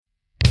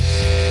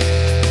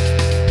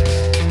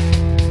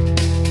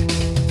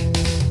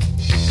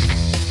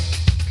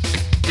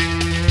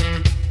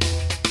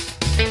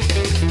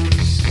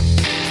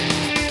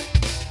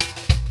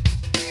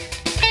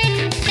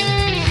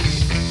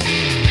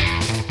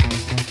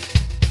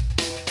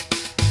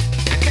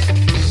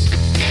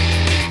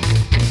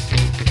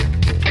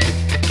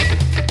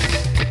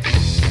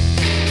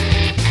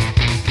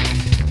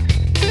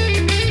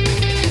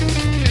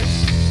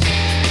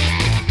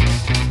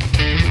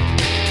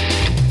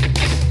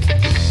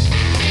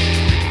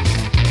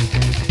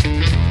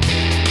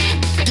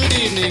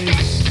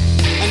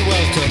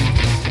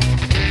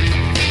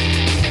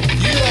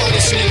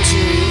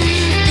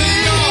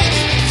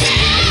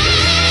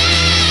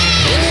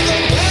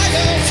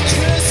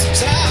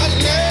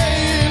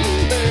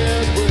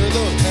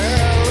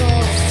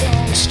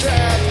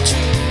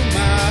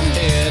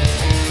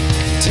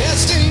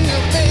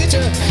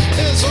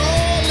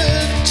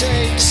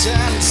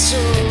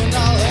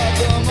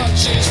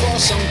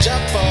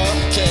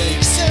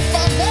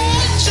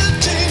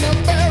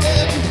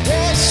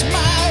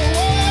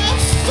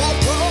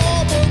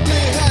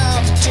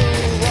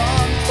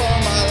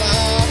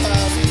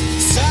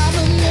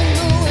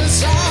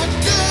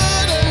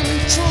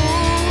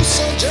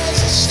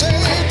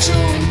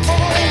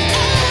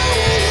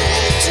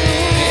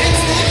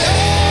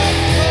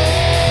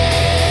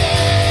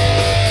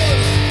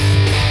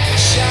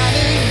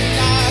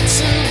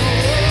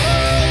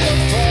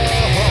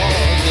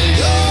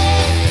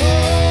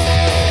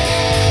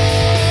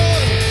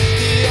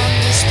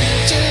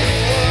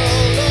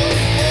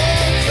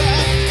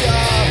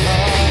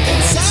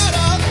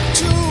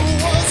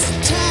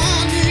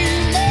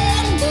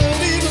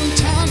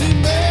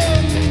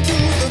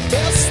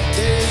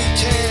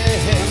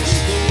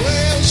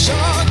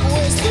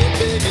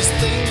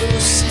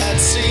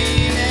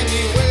seen.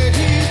 Anywhere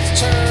he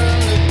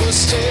turned, it was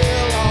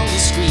still on the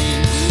screen.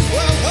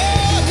 Well,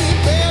 Honey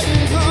Bear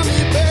and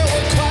Honey Bear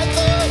were quite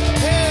the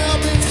pair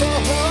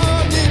before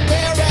Honey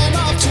Bear ran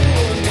off to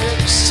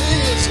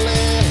Nixie's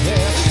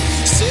lair.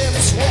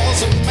 Sips was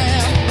a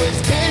man with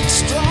big,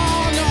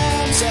 strong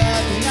arms.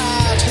 At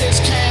night, his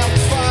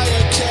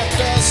campfire kept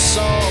us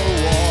so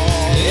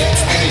warm.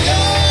 It's the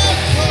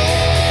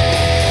YoGPoD,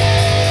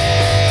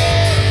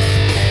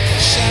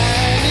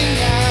 shining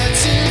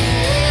lights in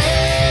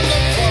world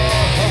of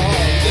fog.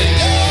 The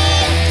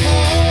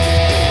YoGPoD,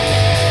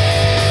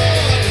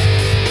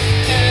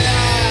 and I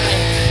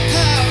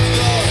have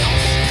the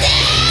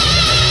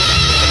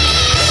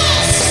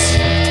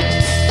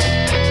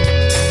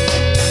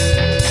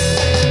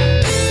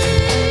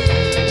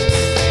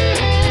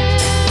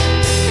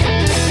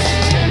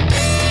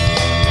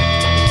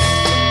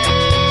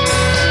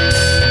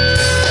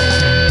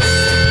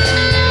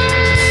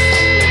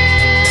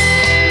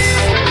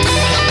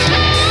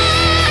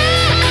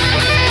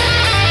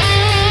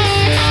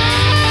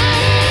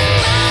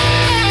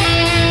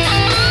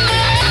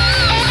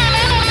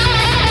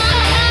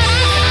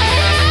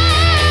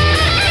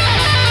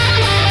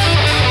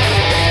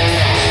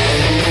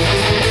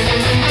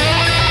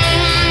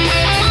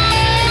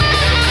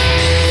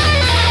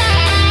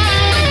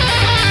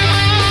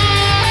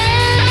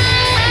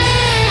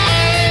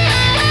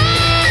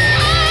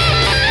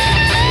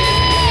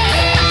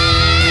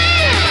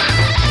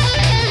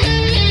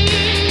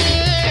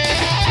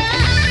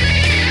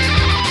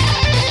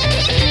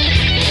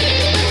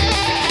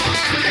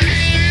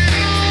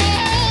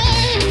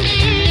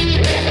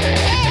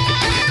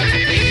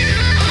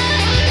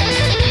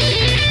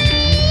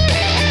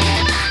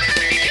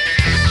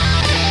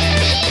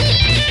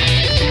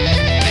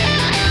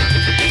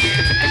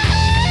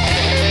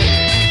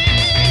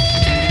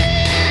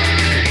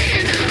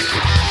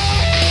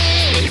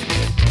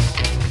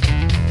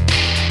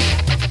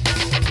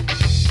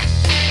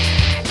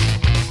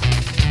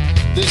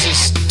This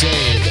is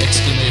Dave,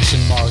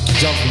 exclamation mark,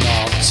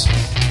 yognau,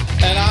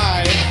 and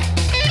I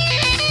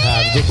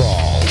have the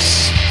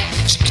balls.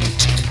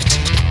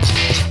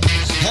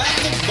 Have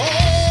the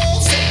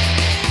balls.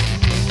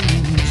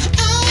 I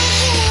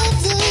have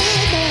the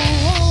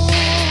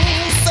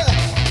balls.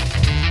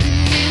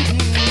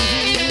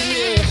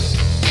 Yeah.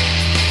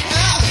 I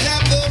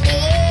have the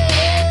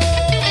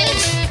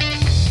balls.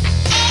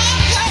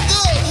 I have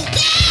the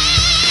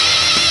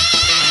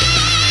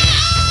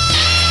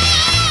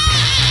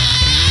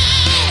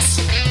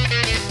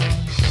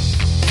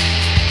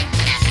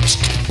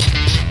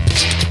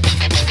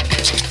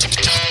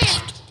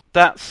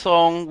That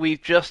song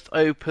we've just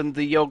opened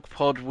the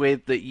YoGPoD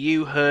with, that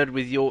you heard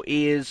with your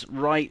ears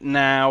right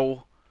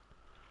now,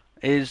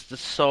 is the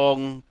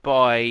song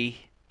by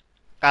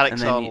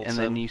Alex and Arnoldson.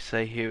 then you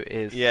say who it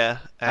is. Yeah.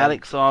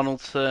 Alex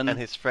Arnoldson and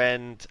his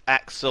friend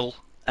Axel.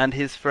 and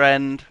his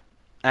friend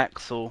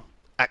Axel.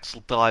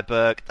 Axel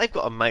Dieberg. They've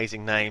got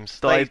amazing names.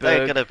 Dieberg.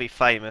 They're going to be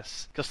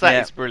famous. Because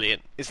that is Yeah.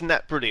 brilliant. Isn't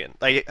that brilliant?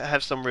 They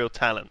have some real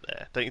talent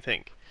there, don't you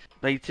think?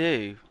 They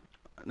do.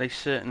 They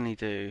certainly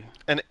do.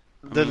 And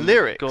the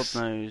lyrics...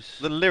 God knows.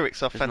 The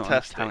lyrics are There's not enough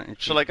fantastic.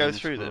 talented Shall I people go in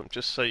this through them, world.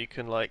 just so you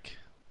can, like,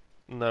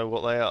 know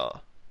what they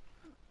are?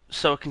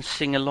 So I can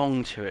sing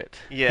along to it.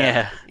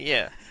 Yeah.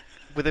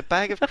 With a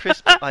bag of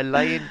crisps, I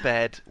lay in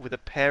bed with a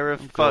pair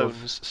of God.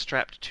 phones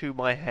strapped to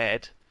my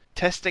head.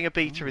 Testing a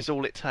beta is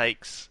all it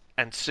takes,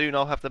 and soon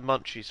I'll have the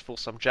munchies for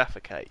some Jaffa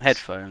cakes.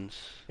 Headphones.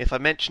 If I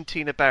mentioned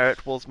Tina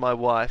Barrett was my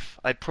wife,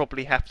 I'd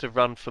probably have to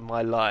run for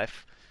my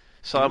life.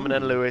 Simon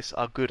and Lewis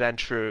are good and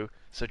true,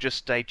 so just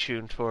stay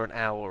tuned for an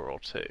hour or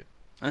two.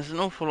 There's an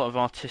awful lot of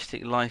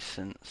artistic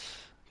license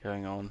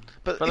going on.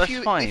 But But if that's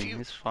you- fine. if you-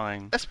 It's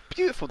fine. That's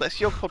beautiful. That's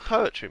YoGPoD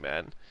poetry,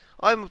 man.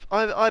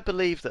 I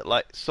believe that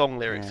like song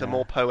lyrics Yeah. are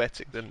more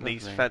poetic than It's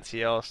these lovely.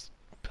 fancy ass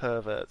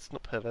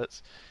not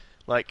perverts,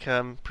 like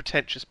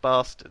pretentious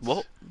bastards.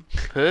 What?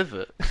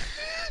 Pervert?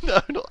 No,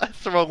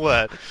 that's the wrong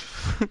word.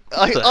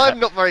 I'm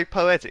not very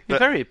poetic, You're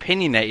but very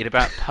opinionated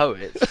about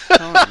poets,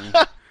 aren't you?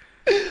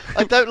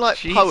 I don't like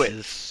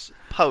Jesus.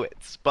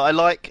 poets, but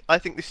I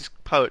think this is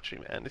poetry,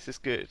 man. This is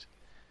good,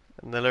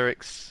 and the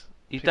lyrics.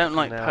 You people don't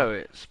like can now-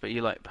 poets, but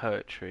you like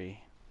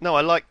poetry. No,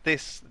 I like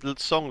this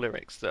song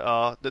lyrics that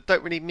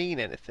don't really mean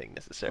anything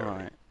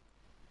necessarily. Right.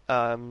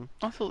 I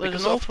I thought there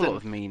was Because an awful lot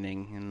often- of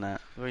meaning in that.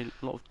 A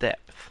lot of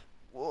depth.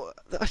 Well,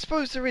 I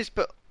suppose there is,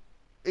 but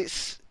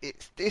it's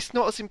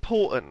not as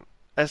important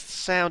as the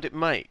sound it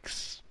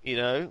makes. You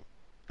know,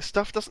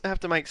 stuff doesn't have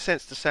to make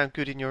sense to sound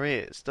good in your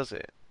ears, does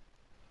it?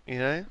 You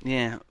know.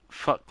 Yeah,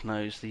 fuck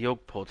knows, the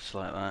YoGPod's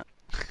like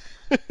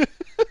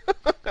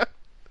that.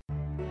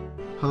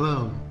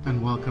 Hello,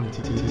 and welcome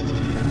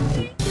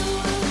to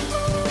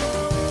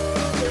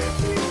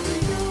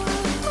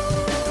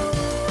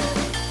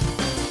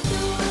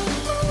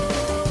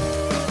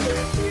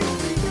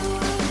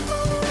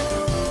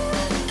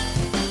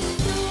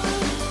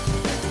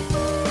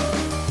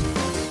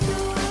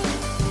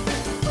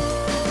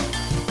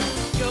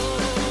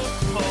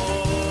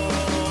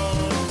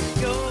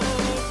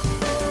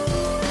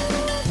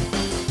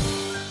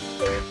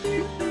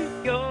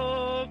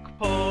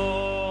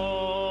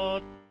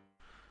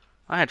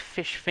I had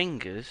fish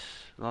fingers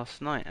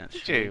last night,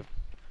 actually. Did you?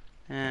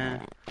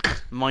 Yeah.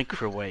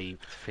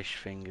 Microwaved fish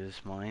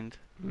fingers, mind.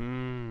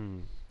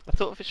 I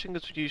thought fish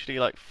fingers were usually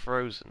like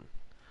frozen.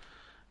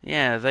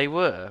 Yeah, they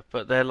were,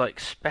 but they're like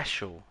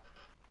special.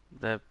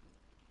 They're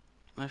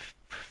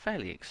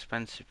fairly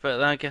expensive,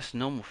 but I guess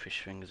normal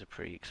fish fingers are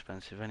pretty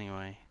expensive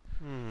anyway.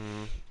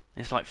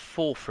 It's like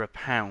 £4 for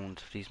 £1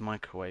 of these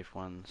microwave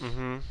ones.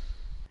 Mm-hmm.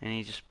 And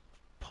you just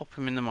pop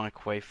them in the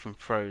microwave from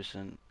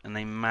frozen, and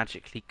they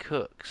magically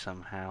cook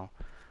somehow.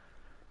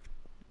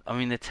 I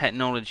mean, the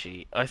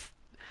technology.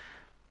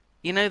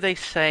 You know, they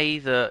say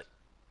that,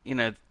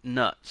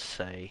 nuts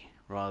say,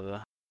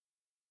 rather,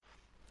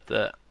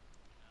 that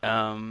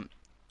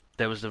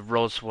there was the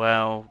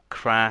Roswell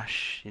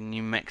crash in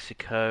New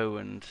Mexico,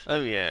 and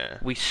Oh yeah.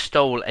 we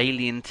stole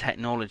alien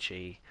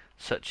technology,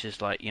 such as,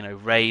 like,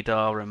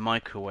 radar and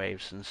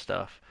microwaves and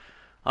stuff.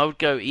 I would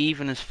go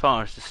even as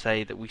far as to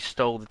say that we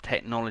stole the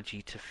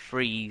technology to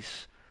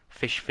freeze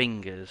fish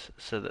fingers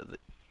so that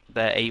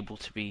they're able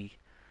to be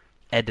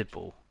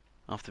edible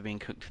after being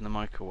cooked in the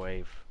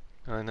microwave.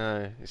 I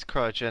know. It's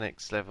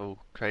cryogenics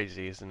level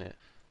crazy, isn't it?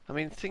 I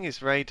mean, the thing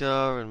is,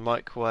 radar and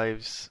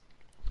microwaves,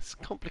 it's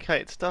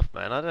complicated stuff,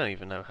 man. I don't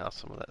even know how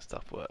some of that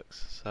stuff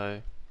works.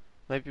 So,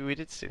 maybe we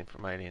did steal it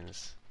from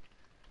aliens.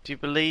 Do you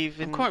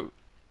believe in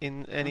any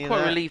I'm of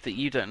quite that? relieved that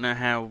you don't know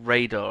how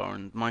radar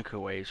and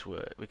microwaves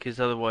work, because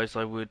otherwise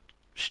I would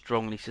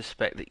strongly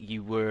suspect that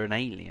you were an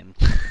alien.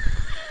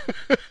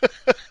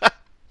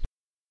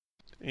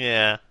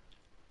 Yeah.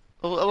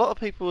 Well, a lot of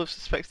people have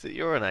suspected that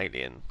you're an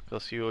alien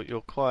because you're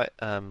quite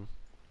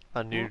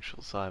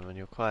unusual, Simon.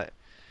 You've got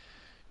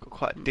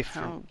quite a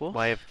different What?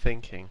 way of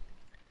thinking.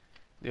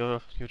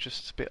 You're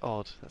just a bit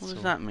odd. That's What does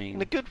all. that mean?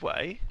 In a good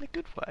way. In a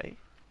good way.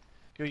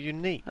 You're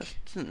unique. That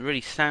doesn't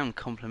really sound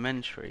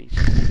complimentary.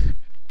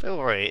 Don't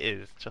worry, it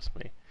is. Trust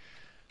me.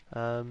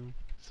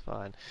 It's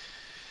fine.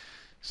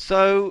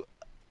 So,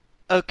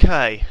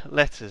 okay,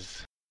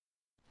 letters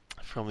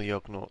from the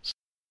yognauts.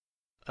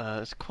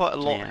 There's quite a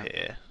lot Yeah.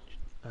 here.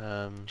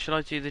 Should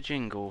I do the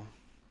jingle?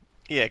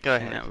 Yeah, go I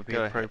think ahead. that would be go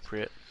ahead.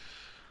 appropriate.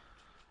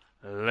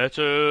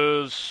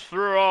 Letters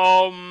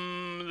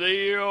from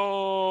the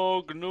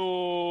yognauts,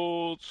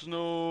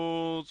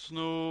 notes.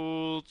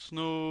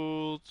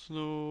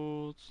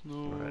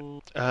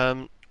 Right.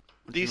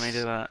 What do you made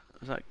of that?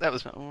 That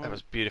was all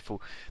right?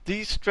 beautiful.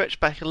 These stretch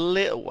back a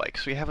little way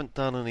because we haven't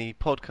done any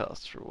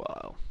podcasts for a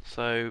while.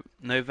 So,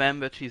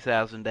 November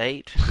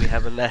 2008, we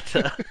have a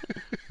letter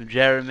from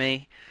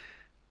Jeremy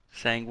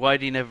saying, "Why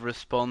do you never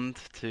respond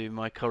to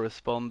my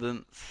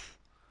correspondence?"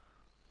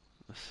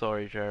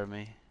 Sorry,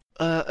 Jeremy.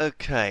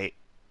 Okay.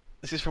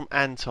 This is from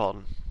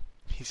Anton.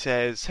 He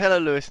says, "Hello,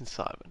 Lewis and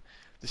Simon.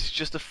 This is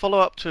just a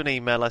follow-up to an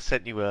email I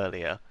sent you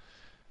earlier,"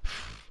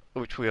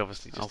 which we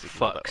obviously just Oh, ignored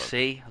fuck, that one.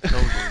 see? I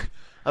told you.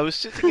 I was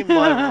sitting in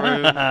my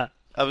room.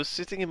 I was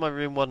sitting in my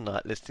room one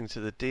night listening to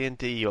the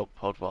D&D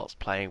YoGPoD whilst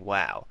playing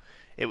WoW.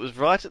 It was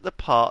right at the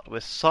part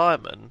where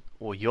Simon,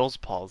 or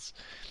YoZPoz,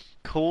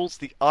 calls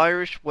the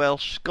Irish,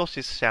 Welsh,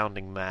 Scottish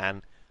sounding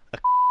man a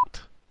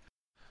cunt.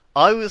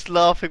 I was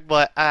laughing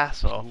my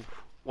ass off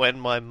when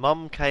my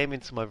mum came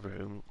into my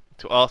room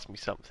to ask me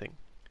something.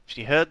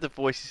 She heard the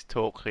voices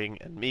talking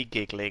and me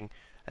giggling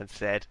and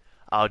said,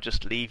 "I'll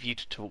just leave you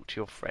to talk to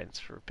your friends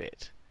for a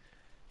bit.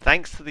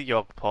 Thanks to the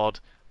YoGPoD,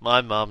 my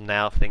mum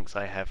now thinks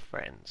I have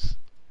friends.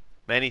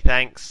 Many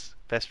thanks.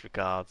 Best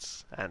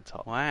regards,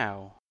 Anton."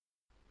 Wow.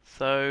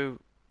 So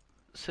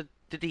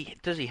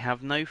does he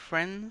have no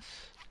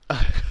friends?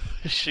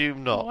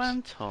 Assume not. Oh,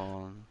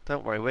 Anton.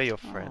 Don't worry, we're your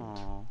friend,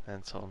 Oh.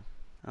 Anton.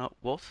 Oh,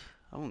 what?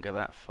 I won't go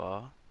that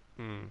far.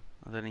 Hmm.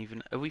 I don't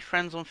even... Are we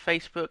friends on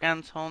Facebook,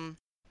 Anton?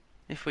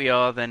 If we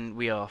are, then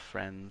we are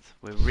friends.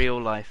 We're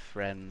real life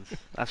friends.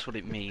 That's what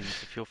it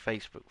means. If you're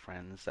Facebook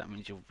friends, that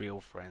means you're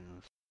real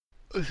friends.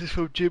 This is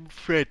from Jim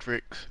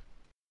Fredericks.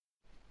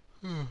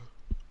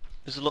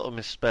 There's a lot of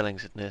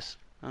misspellings in this.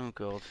 Oh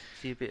god,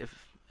 is he a bit of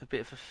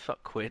a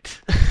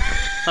fuckwit?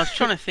 I was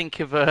trying to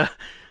think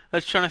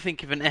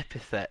of an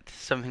epithet,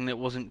 something that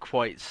wasn't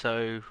quite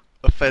so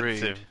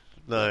Offensive. rude.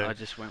 No. I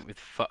just went with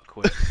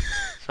fuckwit.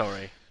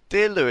 Sorry.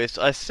 Dear Lewis,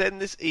 I send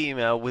this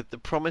email with the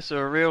promise of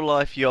a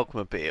real-life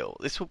Yogmobile.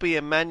 This will be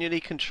a manually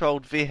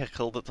controlled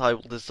vehicle that I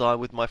will design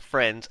with my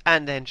friends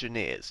and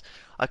engineers.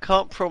 I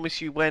can't promise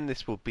you when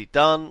this will be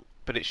done,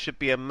 but it should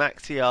be a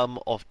maximum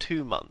of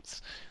 2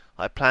 months.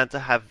 I plan to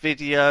have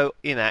video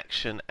in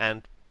action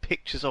and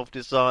pictures of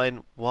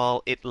design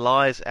while it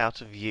lies out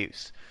of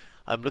use.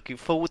 I'm looking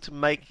forward to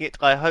making it.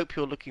 I hope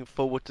you're looking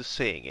forward to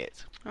seeing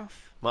it. Oh,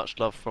 Much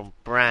love from I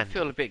Brand.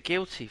 feel a bit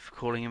guilty for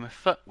calling him a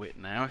fuckwit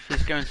now. If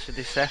he's going to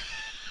this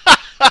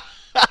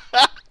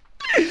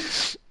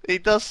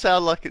It does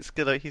sound like he's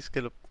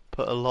gonna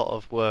put a lot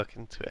of work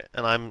into it,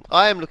 and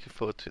I am looking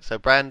forward to it. So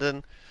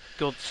Brandon,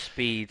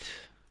 Godspeed,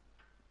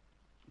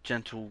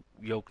 gentle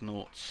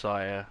Yognaut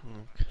sire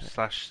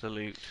 /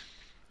 salute.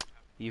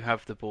 You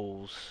have the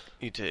balls.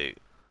 you do.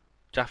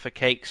 Jaffa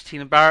Cakes,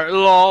 Tina Barrett,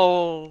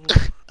 lol.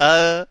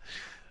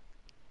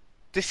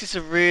 This is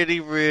a really,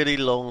 really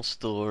long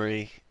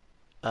story.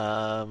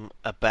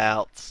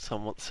 about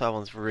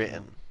someone's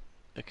written.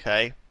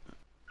 Okay.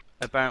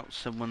 About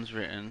someone's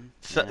written.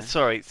 So, Yeah.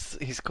 Sorry,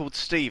 he's called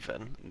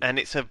Stephen, and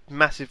it's a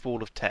massive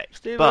wall of text.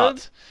 Stephen?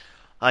 But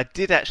I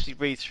did actually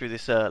read through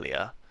this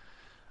earlier.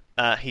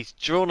 He's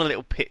drawn a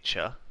little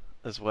picture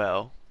as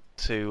well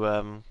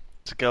to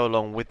go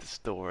along with the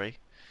story.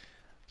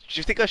 Do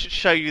you think I should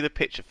show you the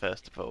picture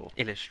first of all?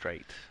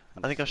 Illustrate.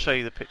 I think I'll show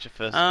you the picture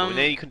first of all, and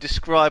then you can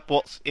describe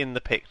what's in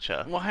the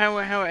picture. Well, how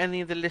are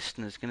any of the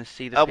listeners going to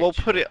see the picture? We'll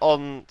put it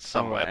on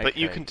somewhere, Alright, but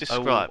you okay. can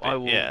describe I it.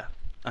 will, Yeah.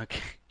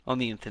 Okay. On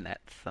the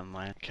internet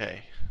somewhere.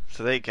 Okay.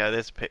 So there you go.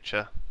 There's a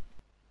picture.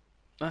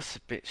 That's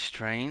a bit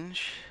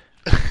strange.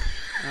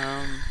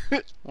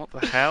 What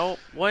the hell?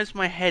 Why does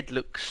my head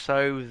look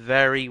so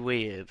very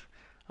weird?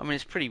 I mean,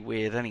 it's pretty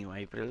weird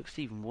anyway, but it looks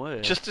even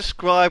worse. Just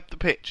describe the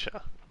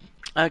picture.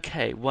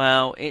 Okay,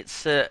 well,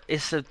 it's a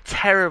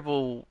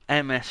terrible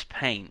MS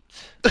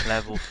Paint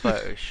level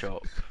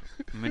Photoshop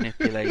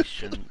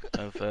manipulation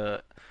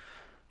of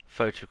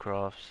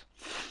photographs.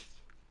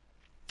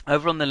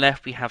 Over on the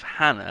left we have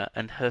Hannah,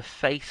 and her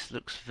face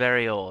looks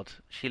very odd.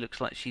 She looks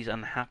like she's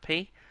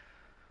unhappy.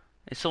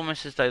 It's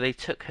almost as though they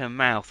took her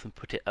mouth and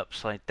put it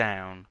upside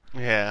down.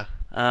 Yeah.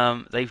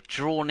 They've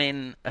drawn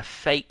in a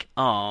fake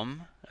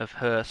arm of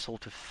her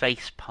sort of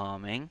face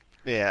palming,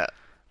 Yeah.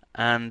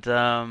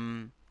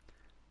 and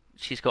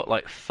she's got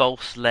like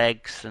false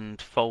legs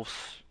and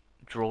false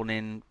drawn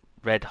in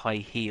red high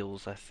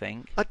heels, I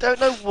think. I don't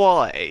know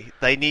why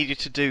they need you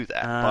to do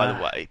that, by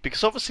the way,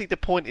 because obviously the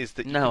point is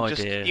that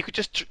you could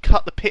just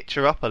cut the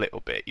picture up a little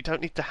bit. You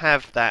don't need to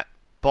have that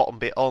bottom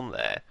bit on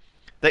there.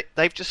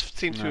 They've just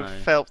seemed to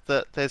have felt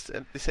that there's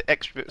this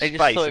extra bit of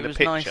space in the picture. They just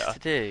thought it was nice to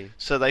do.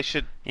 So they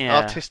should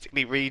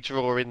artistically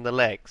redraw in the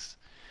legs.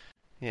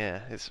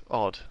 Yeah, it's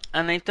odd.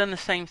 And they've done the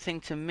same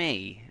thing to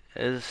me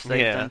as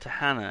they've done to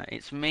Hannah.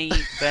 It's me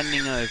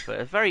bending over.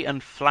 A very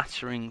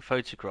unflattering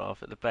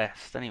photograph at the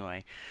best,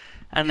 anyway.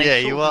 And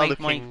they sort of made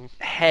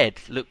my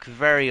head look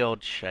very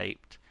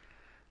odd-shaped.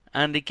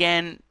 And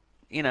again,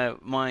 you know,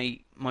 my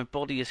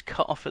body is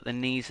cut off at the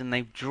knees, and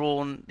they've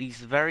drawn these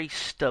very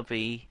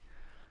stubby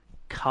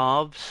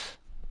calves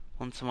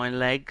onto my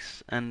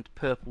legs and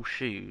purple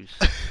shoes.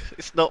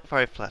 It's not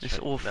very flattering. It's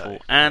awful. No,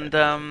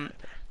 and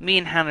me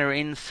and Hannah are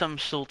in some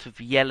sort of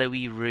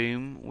yellowy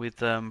room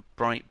with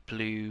bright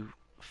blue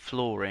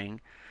flooring,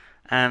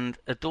 and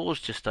a door's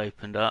just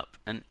opened up,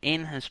 and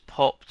in has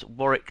popped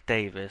Warwick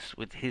Davis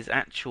with his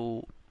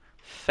actual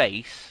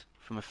face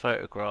from a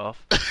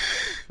photograph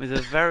with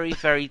a very,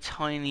 very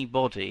tiny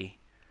body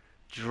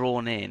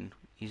drawn in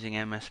using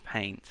MS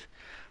Paint.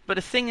 But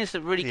the thing is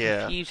that really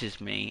confuses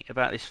me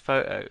about this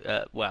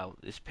photo,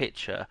 this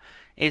picture,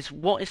 is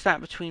what is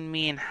that between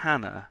me and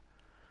Hannah?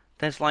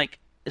 There's like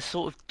a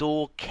sort of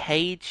door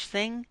cage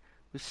thing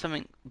with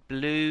something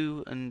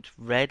blue and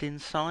red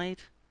inside.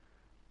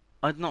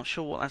 I'm not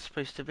sure what that's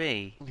supposed to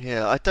be.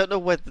 Yeah, I don't know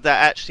whether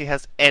that actually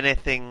has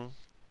anything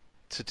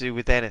to do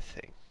with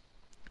anything.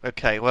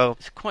 Okay, well,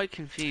 it's quite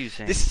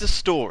confusing. This is a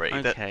story.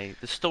 Okay,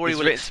 the story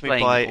will written explain to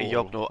me by it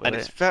all, a yognau, and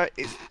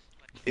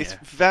it's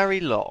very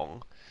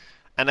long,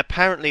 and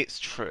apparently it's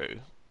true.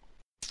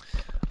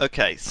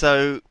 Okay,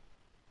 so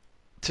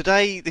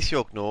today this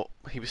yognau,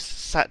 he was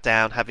sat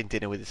down having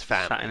dinner with his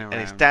family, and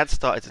his dad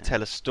started to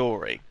tell a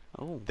story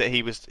that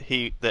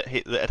that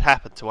had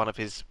happened to one of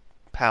his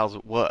pals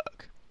at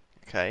work.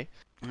 Okay.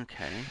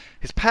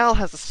 His pal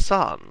has a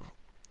son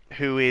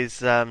who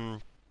is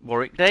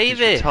Warwick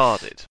Davis.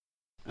 Retarded.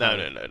 No.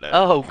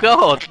 Oh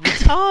God,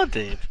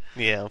 retarded.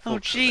 Yeah, unfortunately. Oh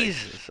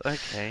Jesus.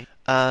 Okay.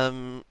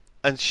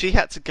 And she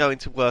had to go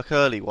into work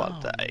early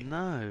one day.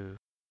 No.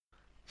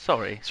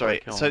 Sorry. So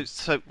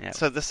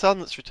the son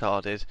that's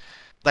retarded,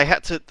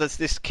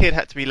 this kid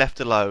had to be left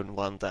alone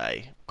one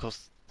day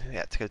because he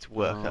had to go to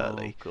work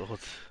early. Oh God.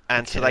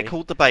 And so they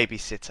called the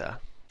babysitter.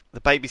 The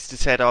babysitter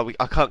said,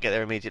 "I can't get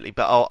there immediately,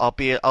 but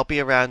I'll be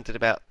around in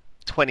about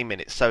 20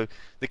 minutes. So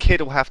the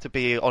kid will have to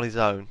be on his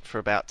own for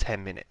about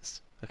 10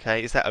 minutes.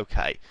 Okay, is that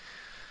okay?"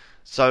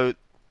 So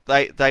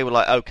they were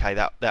like, "Okay,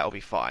 that'll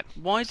be fine."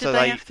 Why did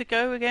they have to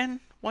go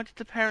again? Why did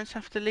the parents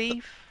have to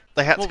leave?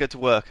 They had to go to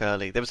work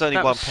early. There was only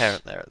one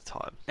parent there at the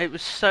time. It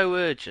was so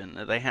urgent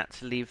that they had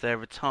to leave their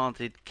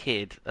retarded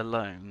kid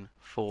alone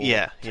for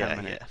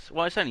 10 minutes.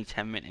 Well, it's only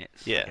 10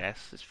 minutes, I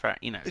guess. It's fair,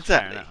 it's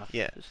fair enough,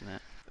 isn't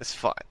it? It's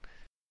fine.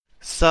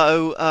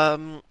 So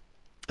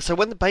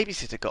when the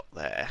babysitter got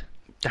there,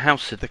 the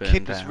house had burned down.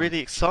 Kid was really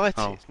excited.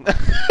 Oh.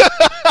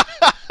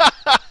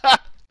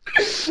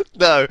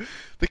 No,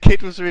 the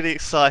kid was really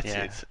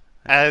excited,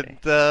 and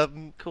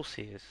of course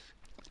he is.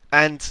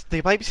 And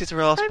the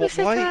babysitter asked,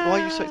 "Why are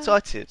you so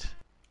excited?"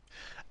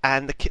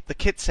 And the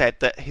kid said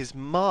that his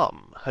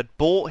mum had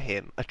bought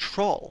him a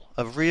troll,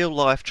 a real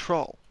life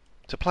troll,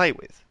 to play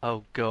with.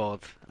 Oh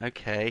God.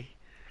 Okay.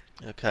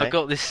 I've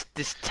got this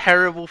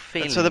terrible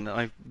feeling that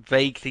I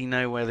vaguely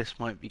know where this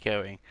might be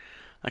going.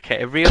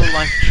 Okay, a real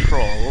life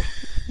troll.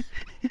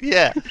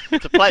 Yeah,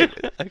 to play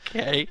with.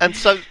 Okay. And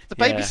so the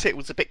babysitter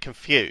was a bit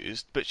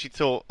confused, but she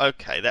thought,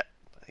 okay, that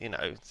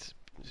it's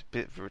He's a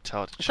bit of a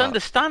retarded It's child.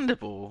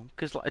 understandable,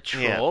 because like a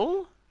Yeah.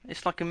 troll,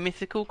 it's like a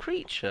mythical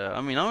creature.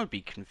 I mean, I would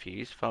be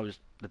confused if I was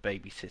the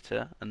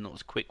babysitter and not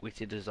as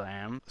quick-witted as I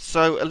am.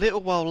 So a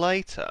little while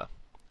later,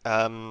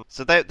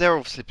 so they're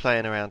obviously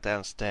playing around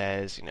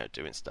downstairs,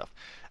 doing stuff,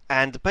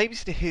 and the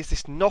babysitter hears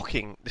this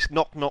knocking, this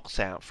knock knock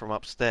sound from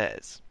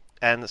upstairs,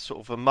 and it's sort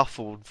of a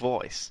muffled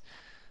voice,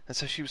 and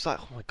so she was like,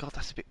 "Oh my god,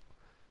 it's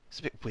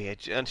a bit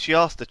weird." And she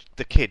asked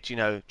the kid, "Do you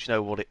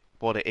know what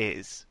it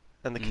is?"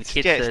 And the And kid the said,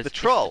 kid "Yeah, says, it's the "It's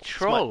the troll.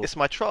 troll." It's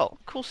my troll."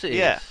 Of course it is.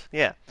 Yeah,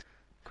 yeah.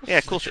 Of Yeah, of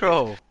it's course the it is.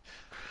 troll.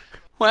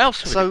 What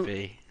else would So- it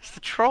be? It's the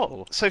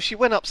troll. So she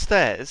went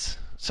upstairs.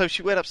 And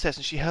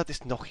she heard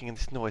this knocking and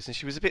this noise, and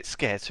she was a bit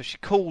scared. So she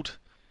called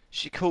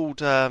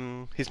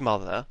his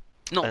mother.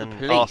 Not and the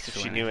police asked if or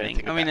she anything. knew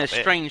anything I mean, a about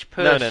it. strange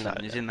No, person no,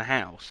 no, is no. in the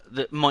house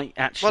that might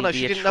actually Well, no, be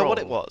she a didn't troll. know what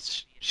it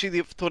was. She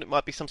thought it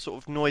might be some sort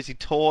of noisy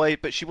toy,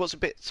 but she was a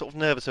bit sort of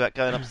nervous about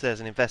going upstairs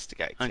and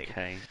investigating.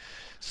 Okay.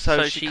 So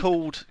So she she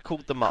called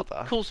the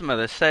mother. Calls the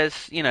mother,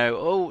 says,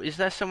 oh, is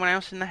there someone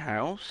else in the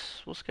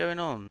house? What's going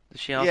on?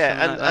 Does she ask Yeah,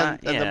 something and, like and,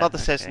 that? and the Yeah, mother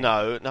says, okay.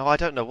 no, I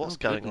don't know what's Oh,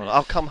 going on. goodness.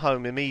 I'll come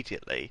home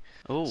immediately.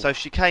 Oh. So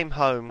she came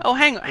home. Oh,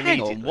 hang on,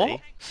 immediately.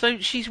 what? So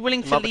she's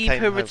willing The to mother leave came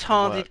her home from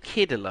retarded work.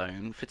 kid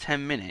alone for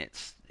 10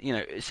 minutes.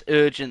 It's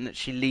urgent that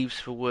she leaves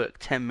for work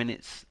 10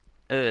 minutes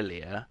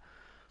earlier.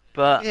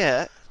 But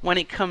Yeah, when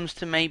it comes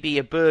to maybe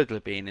a burglar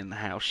being in the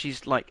house,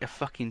 she's like a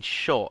fucking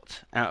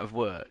shot out of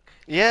work.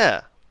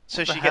 yeah.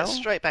 So What the she hell? gets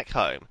straight back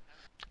home,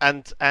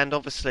 and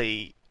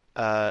obviously,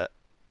 yeah.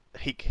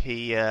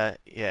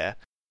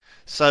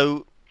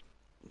 So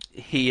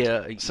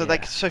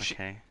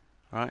Okay.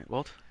 Right,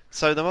 what?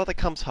 So the mother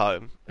comes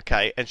home,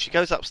 okay, and she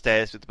goes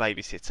upstairs with the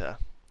babysitter,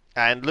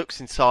 and looks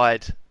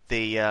inside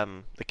the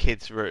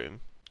kid's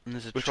room, And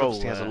there's a which troll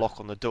obviously has a there. lock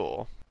on the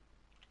door,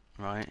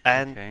 Right,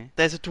 and okay.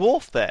 there's a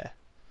dwarf there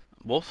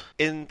What?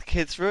 in the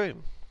kid's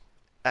room,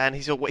 and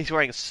he's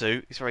wearing a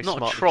suit. He's very Not a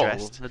smartly troll,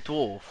 dressed. a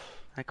dwarf.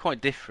 They're quite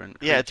different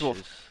Yeah, a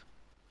creatures. dwarf.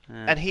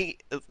 Yeah. And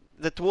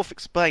the dwarf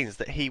explains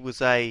that he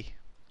was a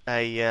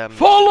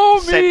Follow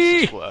me!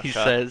 census worker. He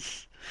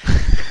says.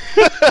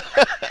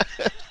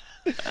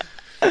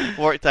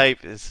 Warwick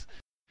Davis.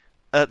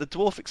 The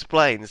dwarf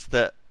explains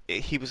that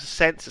he was a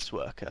census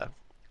worker,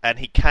 and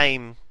he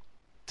came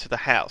to the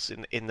house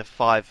in the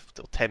 5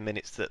 or 10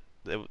 minutes that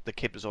the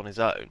kid was on his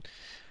own,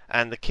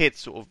 and the kid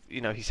sort of,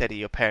 he said, "Are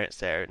your parents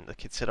there?" And the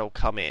kid said, "Oh,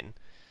 come in,"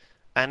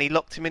 and he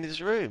locked him in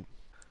his room.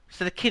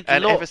 So the kid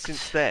And locked ever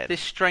since then-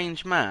 this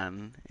strange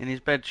man in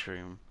his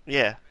bedroom.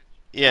 Yeah, What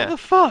yeah. the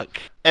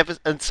fuck?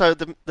 And so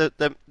the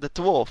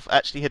dwarf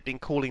actually had been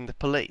calling the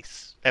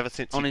police ever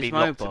since On he'd his been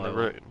locked in the mobile?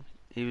 room.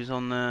 He was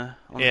on the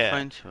Yeah.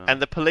 phone to him.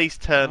 And the police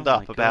turned Oh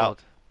up my about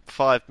God.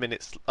 5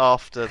 minutes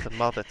after the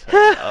mother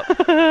turned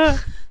up.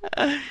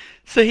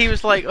 So he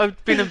was like,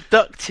 I've been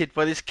abducted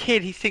by this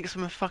kid. He thinks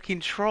I'm a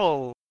fucking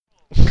troll.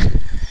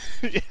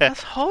 Yeah.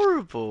 That's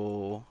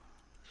horrible.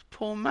 This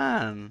poor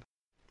man.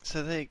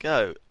 So there you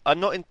go. I'm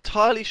not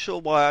entirely sure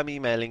why I'm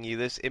emailing you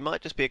this. It might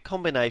just be a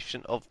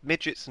combination of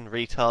midgets and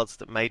retards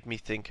that made me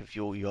think of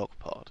your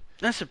YoGPoD.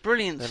 That's a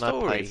brilliant Then I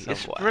story. played It's a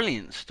somewhere.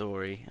 brilliant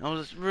story. I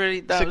was really.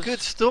 It's That a was good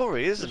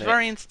story, It was isn't it?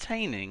 very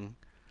entertaining.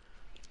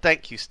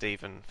 Thank you,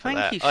 Stephen, for Thank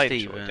that. you, I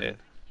Stephen. enjoyed it.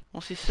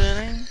 What's his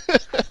surname?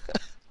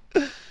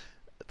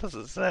 It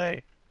doesn't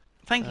say.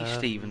 Thank you,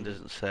 Stephen.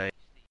 Doesn't say.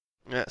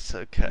 That's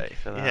okay.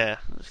 For that. Yeah.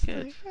 That's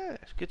good. Yeah.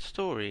 It's a good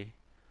story.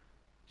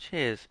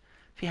 Cheers.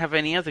 If you have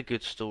any other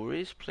good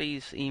stories,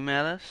 please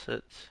email us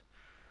at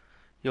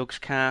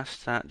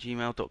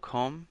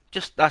yogscast@gmail.com.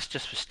 That's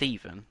just for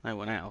Stephen, no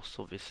one else,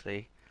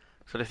 obviously.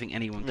 So I don't think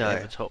anyone can No.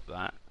 ever top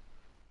that.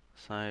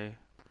 So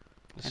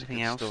It's a anything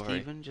good else, story.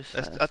 Stephen? Just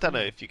That's- let us I don't know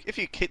know. if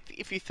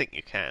you think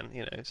you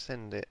can,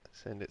 send it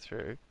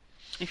through.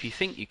 If you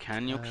think you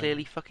can, you're Um,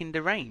 clearly fucking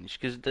deranged.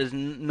 Because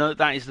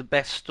that is the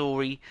best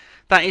story.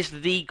 That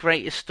is the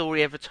greatest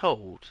story ever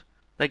told.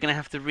 They're going to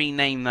have to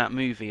rename that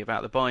movie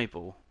about the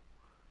Bible.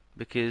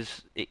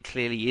 Because it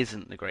clearly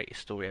isn't the greatest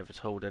story ever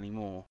told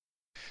anymore.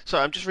 So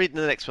I'm just reading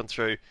the next one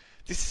through.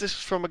 This is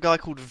from a guy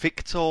called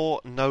Victor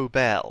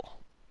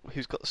Nobel,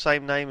 who's got the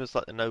same name as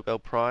like the Nobel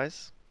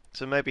Prize.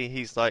 So maybe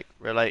he's like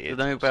related.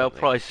 The or Nobel something.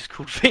 Prize is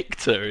called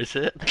Victor, is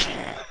it?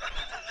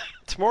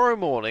 Tomorrow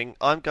morning,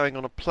 I'm going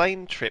on a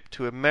plane trip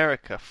to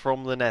America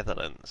from the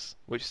Netherlands,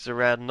 which is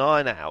around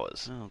 9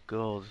 hours. Oh,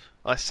 God.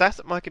 I sat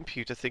at my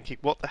computer thinking,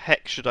 what the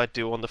heck should I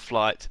do on the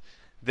flight?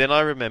 Then I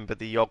remembered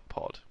the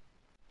YoGPod.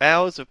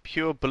 Hours of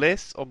pure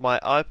bliss on my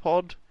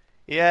iPod.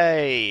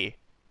 Yay!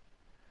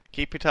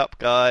 Keep it up,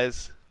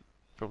 guys.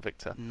 From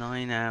Victor.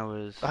 9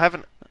 hours. I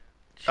haven't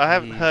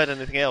Jeez. heard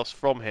anything else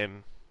from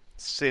him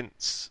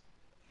since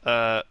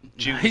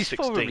June He's 16th.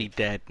 probably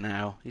dead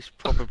now. He's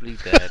probably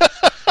dead.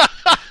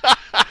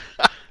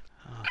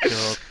 Oh,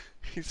 God.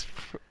 Yeah,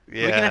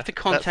 We're going to have to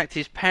that's- contact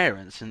his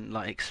parents and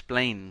like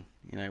explain,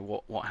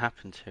 what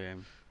happened to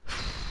him.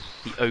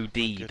 He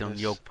OD'd on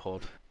goodness.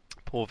 YoGPod.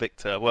 Poor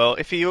Victor. Well,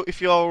 if you're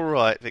all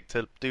right,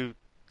 Victor, do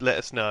let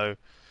us know.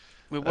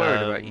 We're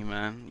worried about you,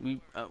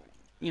 man.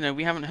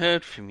 We haven't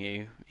heard from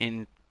you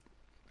in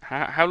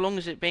How long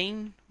has it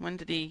been? When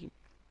did he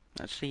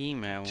actually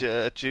email?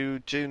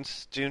 June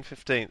 15th, June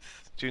Oh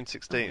my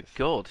 16th.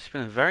 God, it's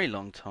been a very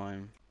long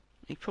time.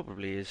 He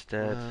probably is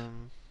dead.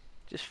 Um,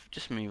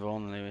 Just move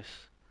on, Lewis.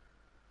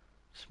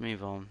 Just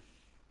move on.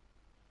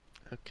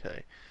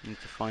 okay. Need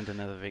to find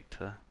another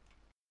Victor.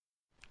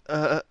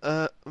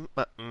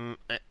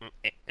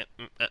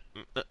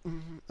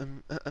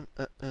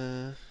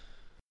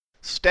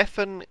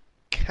 Stefan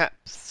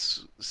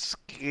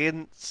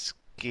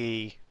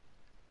Kapskinski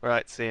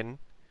writes in.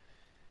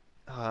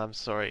 I'm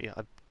sorry,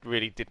 I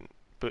really didn't,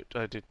 but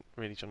I didn't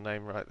read your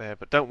name right there.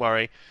 But don't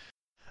worry.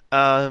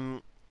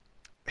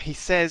 He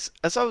says,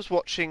 as I was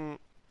watching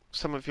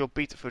some of your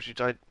beta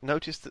footage, I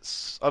noticed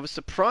that I was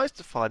surprised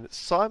to find that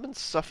Simon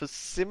suffers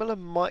similar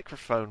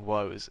microphone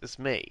woes as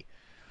me.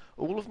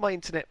 All of my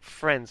internet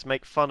friends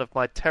make fun of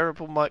my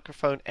terrible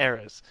microphone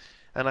errors,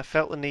 and I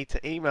felt the need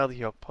to email the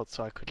YoGPod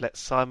so I could let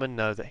Simon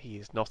know that he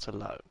is not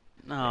alone.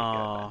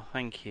 Oh,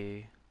 thank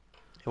you.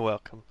 You're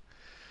welcome.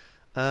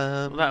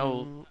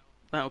 Well,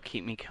 that'll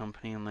keep me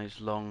company on those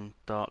long,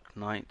 dark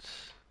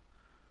nights.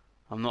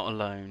 I'm not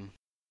alone.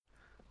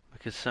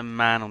 Because some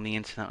man on the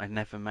internet I've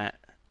never met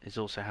is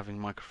also having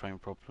microphone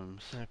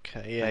problems.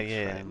 Okay, yeah, Thanks, yeah.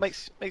 It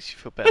friends. makes you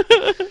feel better.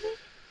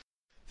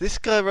 This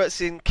guy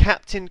writes in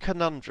Captain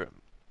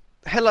Conundrum.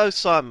 Hello,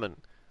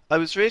 Simon. I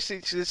was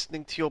recently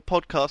listening to your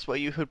podcast where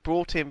you had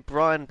brought in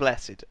Brian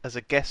Blessed as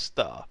a guest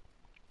star.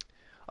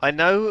 I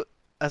know,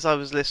 as I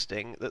was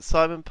listening, that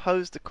Simon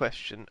posed the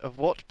question of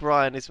what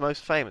Brian is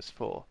most famous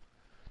for.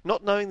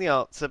 Not knowing the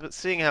answer, but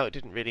seeing how it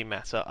didn't really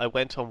matter, I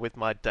went on with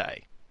my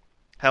day.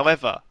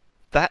 However,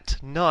 that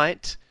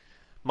night,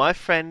 my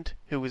friend,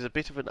 who was a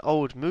bit of an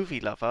old movie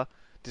lover,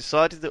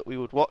 decided that we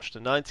would watch the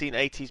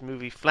 1980s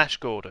movie Flash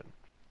Gordon.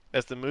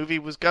 As the movie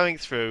was going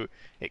through,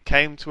 it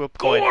came to a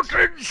point...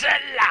 Gordon's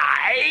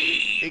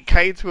alive! It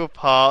came to a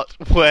part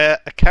where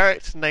a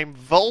character named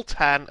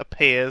Voltan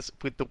appears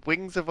with the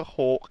wings of a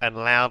hawk and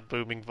loud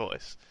booming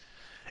voice.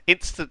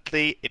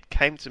 Instantly, it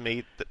came to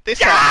me that this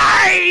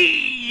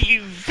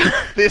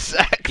this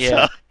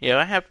actor,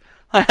 Yeah,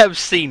 I have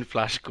seen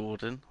Flash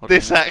Gordon.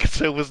 this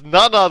actor was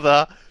none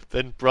other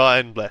than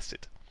Brian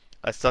Blessed.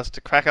 I started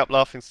to crack up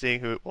laughing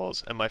seeing who it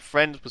was, and my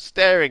friend was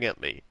staring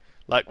at me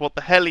like, "What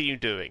the hell are you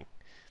doing?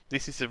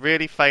 This is a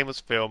really famous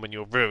film and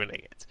you're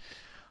ruining it."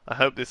 I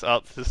hope this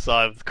answers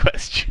Simon's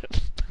question.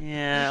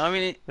 Yeah, I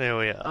mean, There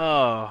we are.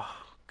 oh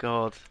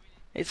God,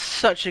 it's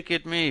such a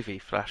good movie,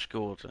 Flash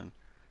Gordon.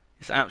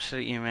 It's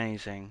absolutely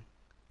amazing.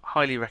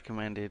 Highly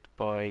recommended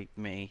by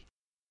me,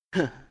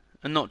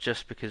 and not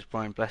just because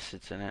Brian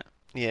Blessed's in it.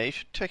 Yeah, you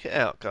should check it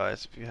out,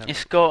 guys, if you haven't.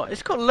 It's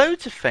got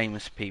loads of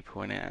famous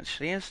people in it,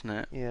 actually, hasn't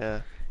it?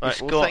 Yeah. Right,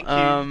 It's well, got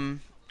thank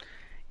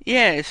you.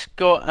 yeah, it's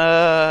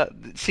got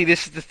see,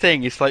 this is the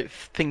thing. It's like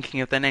thinking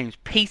of their names.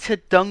 Peter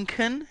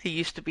Duncan, who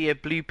used to be a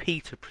Blue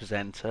Peter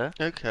presenter,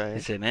 Okay.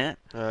 is in it.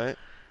 Right.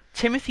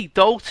 Timothy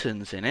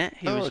Dalton's in it,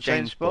 who Oh, was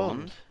James James Bond.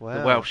 Bond, Wow.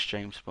 the Welsh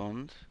James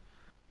Bond.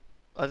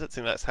 I don't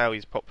think that's how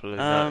he's popularly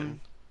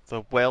known.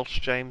 The Welsh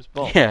James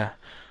Bond. Yeah,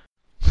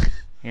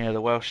 yeah,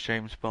 the Welsh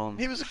James Bond.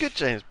 He was a good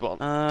James Bond,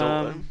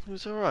 Dalton. He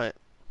was alright.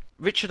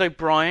 Richard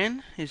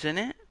O'Brien is in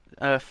it,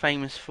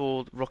 famous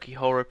for Rocky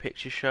Horror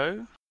Picture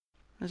Show.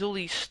 There's all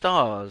these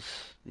stars,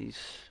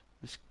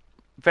 this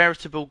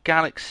veritable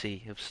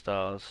galaxy of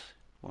stars,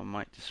 one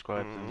might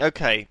describe them.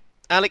 Okay.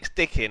 Alex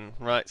Dickin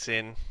writes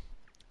in,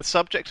 the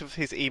subject of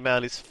his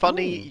email is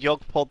funny Ooh.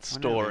 YoGPod I know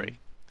story. him.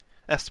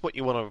 That's what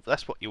you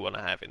want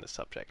to have in the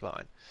subject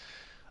line.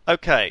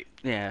 Okay.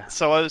 Yeah.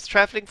 So I was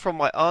travelling from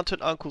my aunt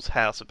and uncle's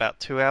house about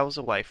 2 hours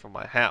away from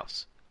my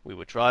house. We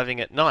were driving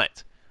at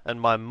night,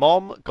 and my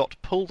mom got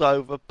pulled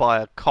over by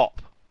a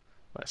cop.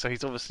 Right, so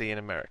he's obviously in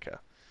America.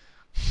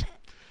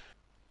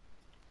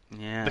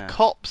 Yeah. The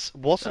cops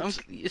wasn't...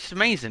 It's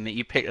amazing that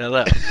you picked that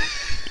up.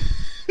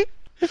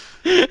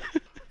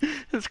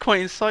 That's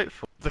quite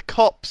insightful. The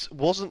cops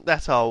wasn't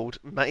that old,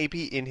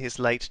 maybe in his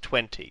late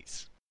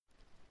 20s.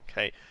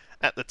 Okay.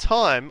 At the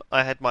time,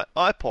 I had my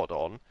iPod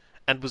on,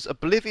 and was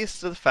oblivious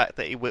to the fact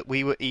that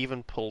we were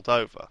even pulled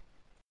over.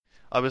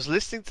 I was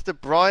listening to the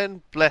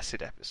Brian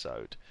Blessed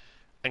episode,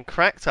 and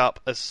cracked up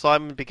as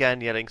Simon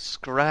began yelling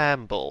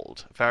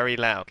 "scrambled" very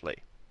loudly.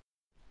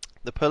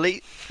 The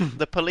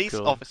police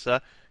Cool.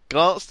 officer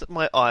glanced at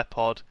my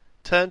iPod,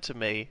 turned to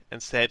me,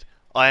 and said,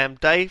 "I am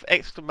Dave!"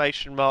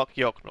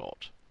 yognau.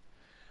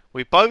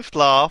 We both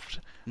laughed,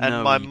 and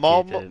No, my you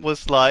mom didn't.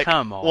 was like,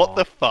 Come on. "What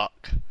the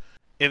fuck?"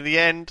 In the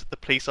end, the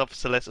police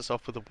officer let us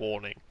off with a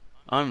warning.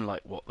 I'm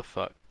like, what the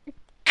fuck?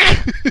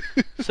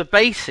 So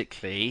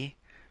basically,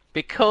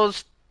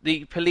 because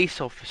the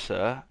police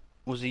officer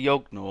was a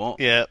yognau,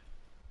 Yeah,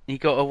 he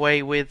got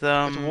away with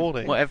a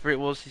warning. whatever it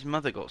was his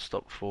mother got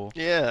stopped for.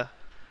 yeah.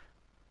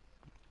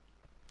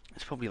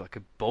 It's probably like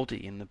a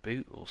body in the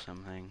boot or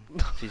something.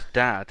 It's his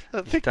dad. I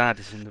His think- dad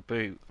is in the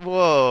boot.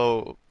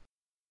 Whoa.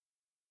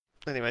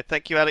 Anyway,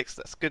 thank you, Alex.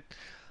 That's good.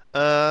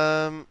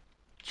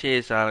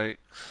 Cheers, Alex.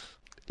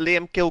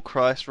 Liam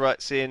Gilchrist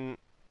writes in,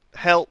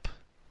 "Help,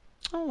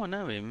 Oh, I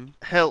know him.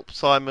 help,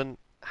 Simon.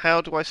 How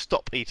do I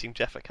stop eating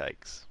Jaffa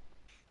cakes?"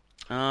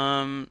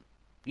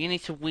 You need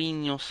to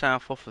wean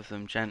yourself off of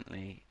them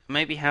gently.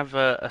 Maybe have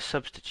a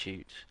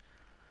substitute.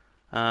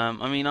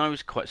 I mean, I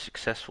was quite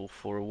successful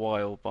for a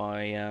while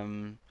by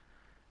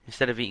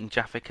instead of eating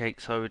Jaffa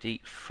cakes, I would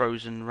eat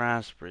frozen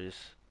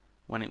raspberries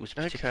when it was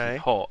particularly Okay.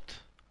 hot.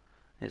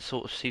 It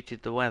sort of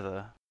suited the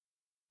weather.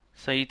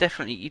 So you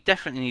definitely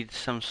need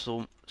some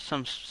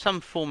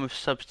form of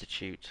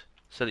substitute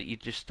so that you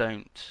just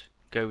don't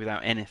go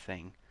without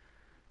anything.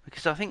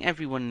 Because I think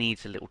everyone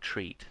needs a little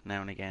treat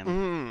now and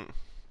again.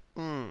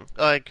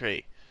 I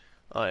agree.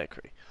 I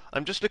agree.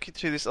 I'm just looking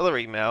through this other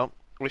email,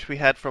 which we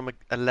had from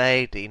a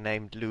lady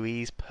named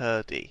Louise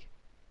Purdy.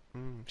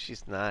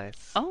 She's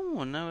nice.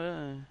 Oh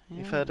no,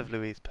 You've yeah. heard of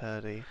Louise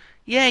Purdy?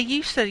 Yeah,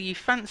 you said you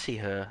fancy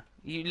her.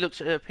 You looked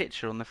at her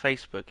picture on the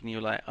Facebook and you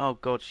were like, "Oh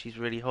God, she's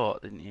really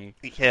hot," didn't you?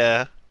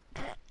 Yeah.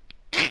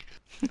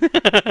 I'm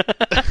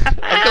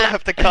gonna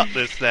have to cut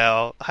this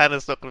now.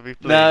 Hannah's not gonna be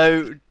pleased.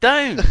 No,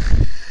 don't.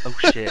 Oh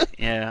shit.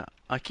 Yeah,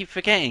 I keep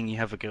forgetting you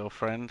have a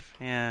girlfriend.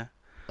 Yeah.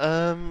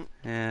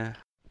 Yeah.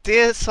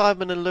 Dear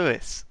Simon and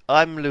Lewis,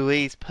 I'm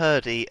Louise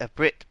Purdy, a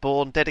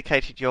Brit-born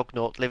dedicated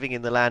yognaut living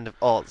in the land of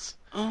Oz.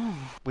 Oh.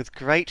 With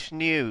great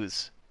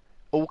news.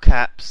 All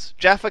caps.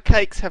 Jaffa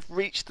cakes have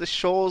reached the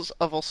shores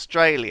of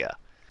Australia.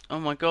 Oh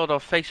my God, our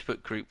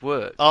Facebook group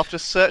worked. After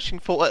searching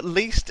for at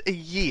least a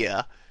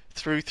year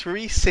through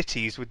 3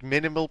 cities with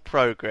minimal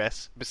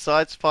progress,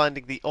 besides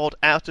finding the odd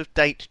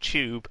out-of-date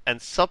tube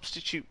and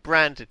substitute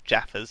branded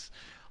Jaffas,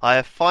 I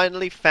have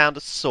finally found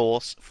a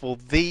source for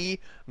the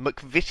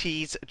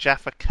McVitie's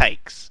Jaffa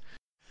cakes.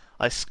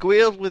 I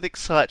squealed with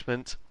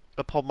excitement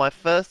upon my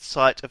first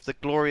sight of the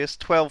glorious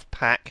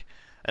 12-pack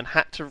and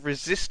had to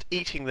resist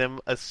eating them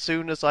as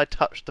soon as I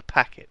touched the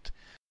packet.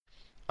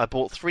 I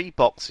bought 3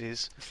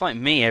 boxes. It's like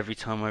me every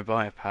time I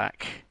buy a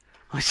pack.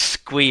 I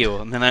squeal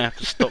and then I have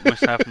to stop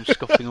myself from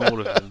scoffing all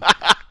of them.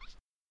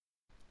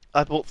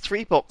 I bought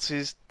 3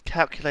 boxes,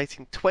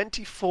 calculating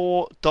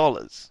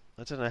 $24.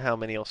 I don't know how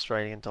many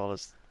Australian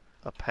dollars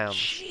are pounds.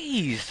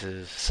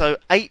 Jesus. So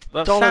 $8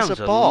 That sounds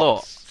a a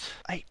box.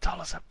 lot.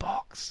 $8 a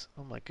box.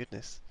 Oh my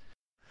goodness.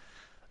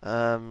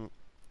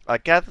 I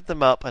gathered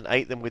them up and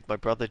ate them with my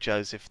brother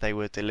Joseph. They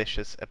were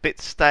delicious. A bit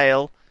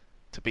stale,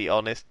 to be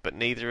honest, but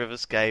neither of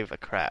us gave a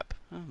crap.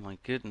 Oh my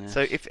goodness.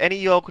 So if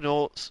any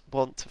yognauts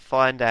want to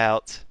find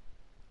out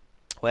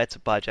where to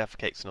buy Jaffa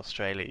cakes in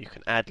Australia, you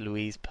can add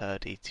Louise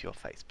Purdy to your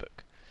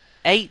Facebook.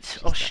 8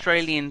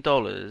 Australian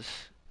dollars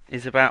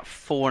is about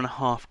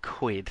 4.5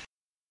 quid.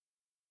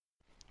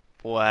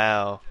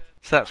 Wow.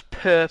 So that's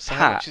per So how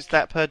pack. much is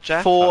that per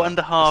Jaffa?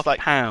 4.5 It's like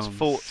pounds.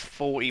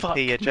 40p Fuck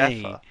a Jaffa.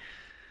 me.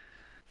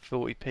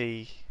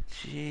 40p.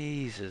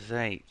 Jesus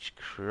H.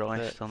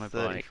 Christ on a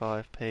bike.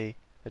 35p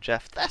a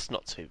Jaffa. That's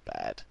not too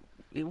bad.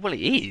 Well, it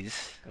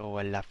is. Oh,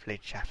 a lovely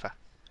Jaffa.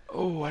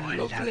 Oh, a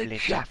lovely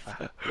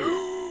Jaffa.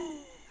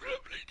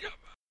 Lovely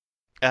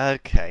Jaffa.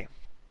 Okay.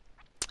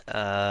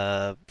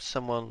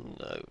 Someone...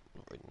 No, not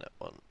reading that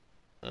one.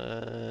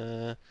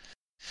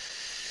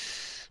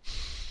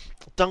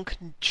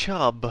 Duncan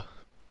Chubb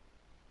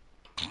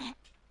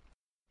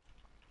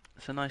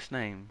It's a nice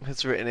name.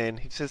 has written in.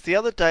 He says, the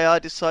other day I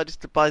decided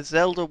to buy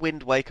Zelda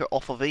Wind Waker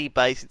off of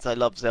eBay since I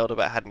love Zelda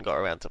but hadn't got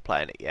around to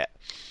playing it yet.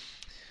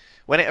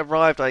 When it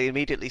arrived, I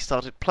immediately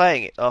started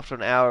playing it. After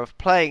an hour of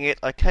playing it,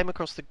 I came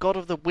across the God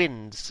of the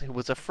Winds, who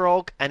was a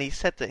frog, and he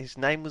said that his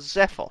name was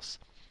Zephos.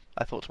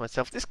 I thought to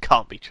myself, this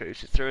can't be true,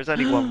 since there is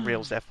only one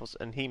real Zephos,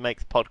 and he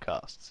makes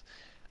podcasts.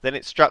 Then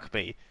it struck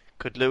me,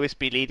 could Lewis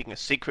be leading a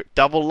secret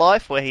double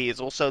life, where he is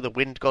also the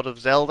wind god of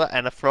Zelda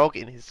and a frog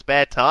in his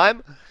spare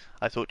time?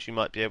 I thought you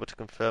might be able to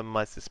confirm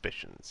my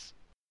suspicions.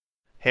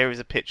 Here is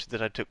a picture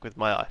that I took with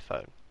my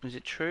iPhone. Is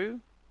it true?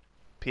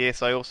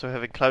 P.S. I also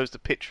have enclosed a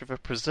picture of a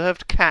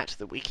preserved cat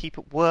that we keep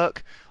at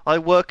work. I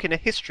work in a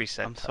history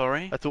centre. I'm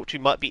sorry? I thought you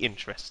might be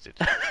interested.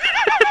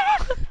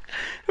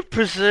 A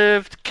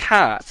preserved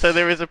cat. So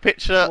there is a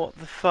picture What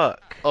the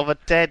fuck? of a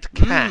dead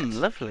cat.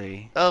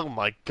 Lovely. Oh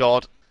my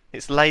god.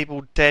 It's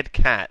labelled dead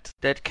cat.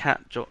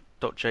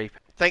 Deadcat.jpg.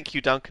 Thank you,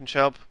 Duncan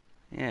Chubb.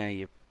 Yeah,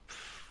 you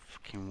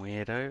fucking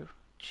weirdo.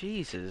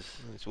 Jesus.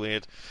 It's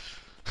weird.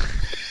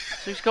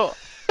 So he's got...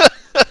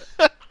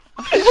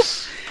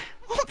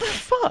 What the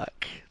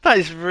fuck? That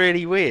is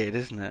really weird,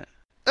 isn't it?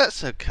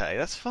 That's okay.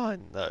 That's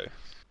fine, though.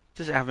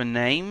 Does it have a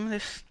name,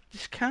 this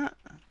cat?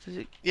 Does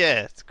it...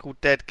 Yeah, it's called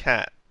Dead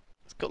Cat.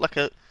 It's got like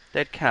a...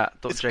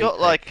 Deadcat.jpg. It's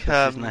got like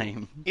That's his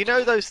name. You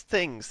know those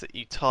things that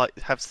you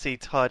see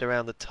tied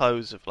around the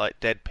toes of like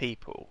dead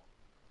people?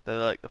 They're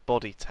like the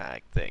body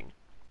tag thing.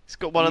 It's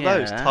got one of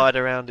those Yeah. tied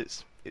around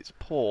its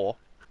paw.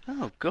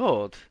 Oh,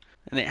 God.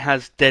 And it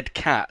has Dead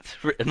Cat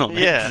written on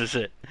Yeah. it, does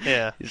it?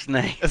 Yeah. His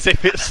name. As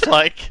if it's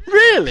like...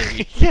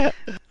 Really? yeah.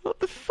 What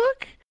the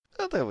fuck?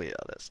 Oh, there we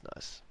are. That's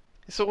nice.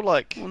 It's all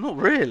like... Well, not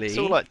really. It's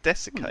all like Wouldn't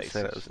desiccated.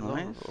 say that was It's nice.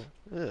 horrible.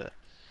 Yeah.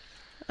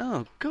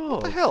 Oh, God.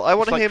 What the hell? I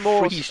want to It's hear like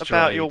more freeze-dried.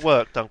 about your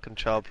work, Duncan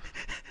Chubb.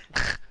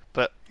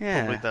 But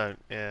Yeah. probably don't,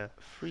 yeah.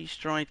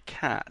 Freeze-dried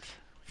cat.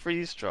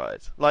 Freeze-dried.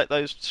 Like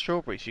those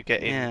strawberries you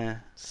get in Yeah.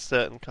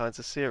 certain kinds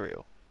of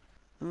cereal.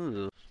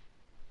 Ooh.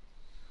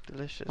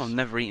 Delicious. Well, I'm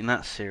never eating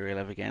that cereal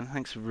ever again.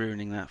 Thanks for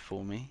ruining that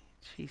for me.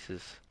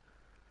 Jesus.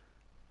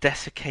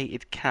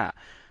 Desiccated cat.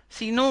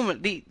 See,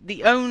 normally,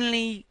 the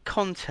only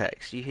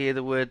context you hear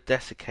the word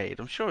desiccated,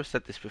 I'm sure I've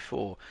said this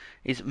before,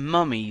 is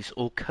mummies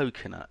or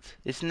coconut.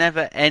 It's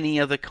never any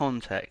other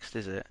context,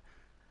 is it?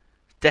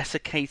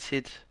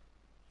 Desiccated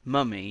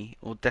mummy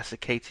or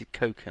desiccated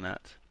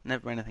coconut.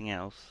 Never anything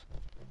else.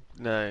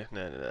 No.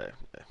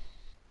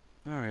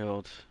 Very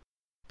odd.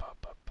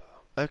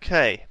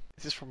 Okay,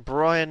 this is from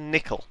Brian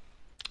Nickel.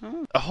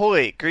 Oh.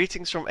 Ahoy,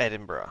 greetings from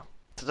Edinburgh.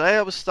 Today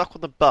I was stuck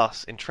on the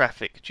bus in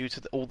traffic due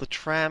to all the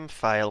tram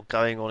fail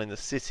going on in the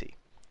city.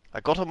 I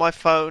got on my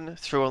phone,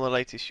 threw on the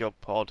latest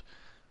YoGPoD,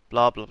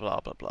 blah blah blah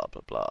blah blah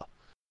blah blah.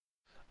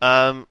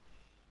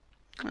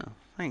 Oh,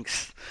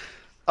 thanks.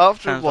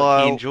 After Sounds a while,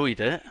 like he enjoyed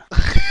it.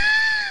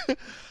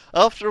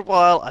 After a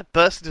while, I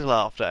burst into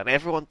laughter and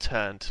everyone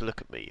turned to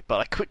look at me, but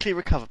I quickly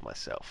recovered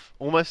myself,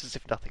 almost as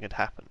if nothing had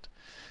happened.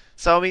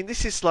 So, I mean,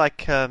 this is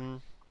like a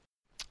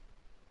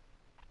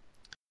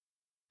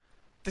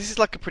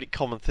pretty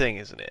common thing,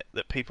 isn't it?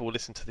 That people will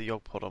listen to the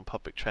YoGPoD on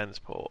public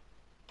transport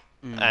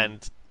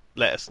and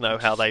let us know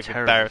Which how is a they've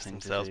terrible embarrassed thing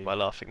to themselves do. by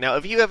laughing. Now,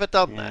 have you ever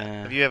done that?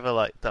 Yeah. Have you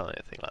ever done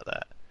anything like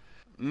that?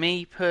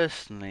 Me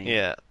personally,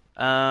 Yeah.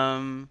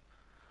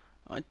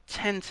 I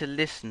tend to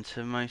listen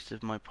to most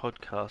of my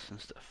podcasts and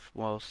stuff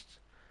whilst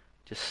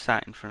just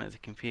sat in front of the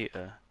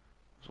computer,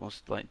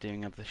 whilst like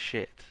doing other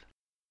shit.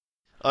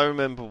 I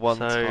remember one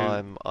So-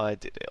 time I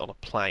did it on a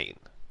plane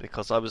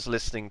because I was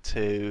listening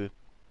to.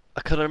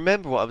 I can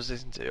remember what I was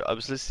listening to. I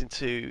was listening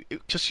to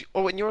just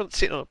when you're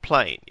sitting on a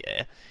plane,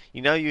 yeah.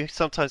 You know, you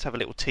sometimes have a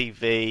little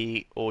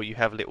TV or you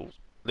have a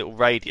little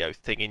radio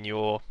thing in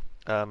your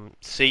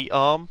seat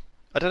arm.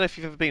 I don't know if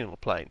you've ever been on a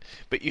plane,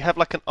 but you have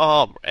like an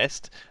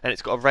armrest and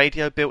it's got a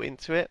radio built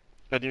into it,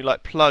 and you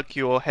like plug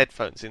your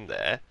headphones in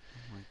there.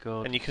 Oh my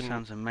god, And you can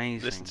sounds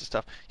amazing. Listen to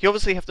stuff. You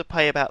obviously have to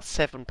pay about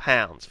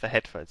 £7 for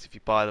headphones if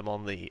you buy them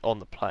on the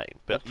plane,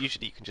 but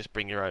usually you can just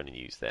bring your own and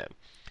use them.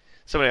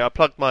 So anyway, I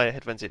plugged my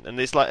headphones in, and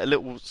there's like a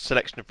little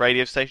selection of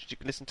radio stations you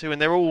can listen to,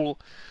 and they're all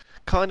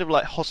kind of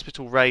like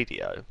hospital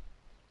radio,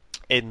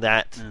 in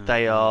that Oh,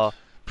 they God. are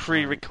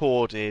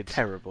pre-recorded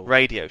Terrible.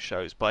 radio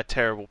shows by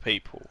terrible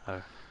people.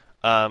 Oh.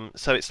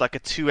 So it's like a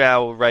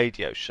 2-hour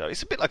radio show.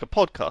 It's a bit like a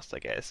podcast, I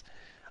guess.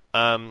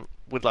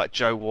 With like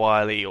Joe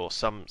Wiley or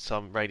some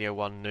Radio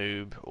 1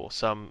 noob or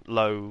some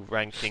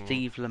low-ranking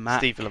Steve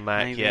Lamacq,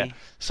 maybe? yeah,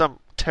 some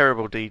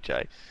terrible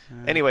DJ.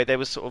 Anyway, there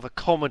was sort of a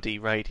comedy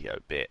radio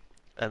bit,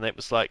 and it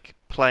was like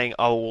playing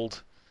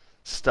old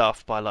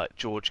stuff by like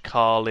George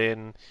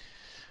Carlin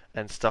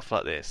and stuff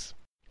like this.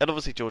 And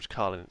obviously George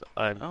Carlin,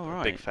 I'm Oh, a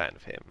right. big fan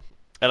of him.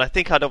 And I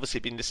think I'd obviously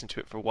been listening to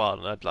it for a while,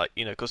 and I'd like,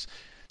 because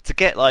to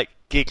get like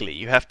giggly,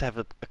 you have to have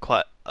a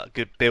quite a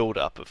good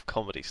build-up of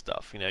comedy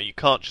stuff. You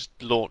can't just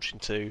launch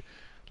into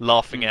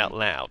laughing out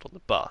loud on the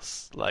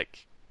bus,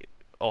 like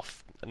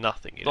off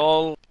nothing.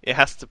 Lol. It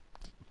has to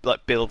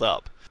like build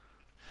up.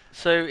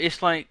 So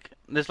it's like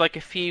there's like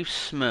a few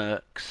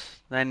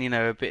smirks, then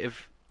a bit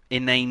of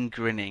inane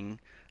grinning,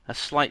 a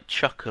slight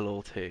chuckle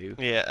or two,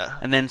 Yeah.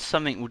 and then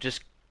something will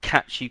just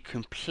catch you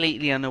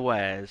completely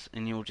unawares,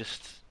 and you'll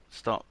just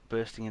start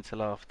bursting into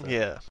laughter.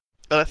 Yeah.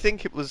 And I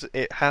think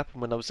it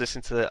happened when I was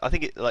listening to I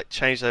think it like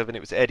changed over and it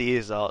was Eddie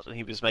Izzard and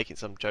he was making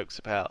some jokes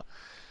about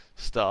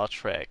Star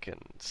Trek and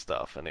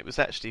stuff, and it was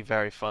actually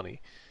very funny.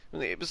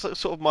 And it was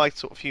sort of my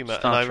sort of humour.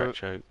 Star Trek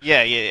jokes.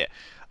 Yeah.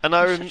 And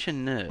I'm such a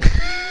nerd.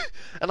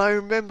 and I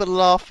remember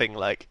laughing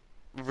like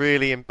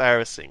really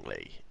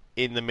embarrassingly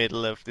in the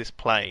middle of this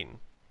plane.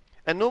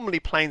 And normally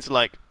planes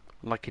are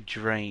Like a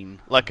drain.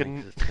 Like I a-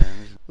 think is the term,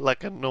 isn't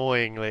it?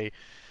 annoyingly.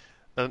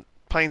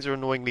 Planes are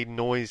annoyingly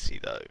noisy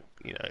though,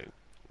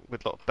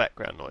 with a lot of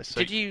background noise.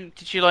 So Did you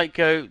like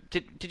go?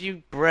 Did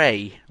you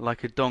bray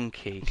like a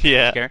donkey?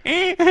 Yeah. Go,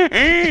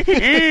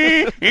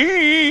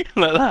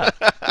 like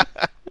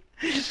that.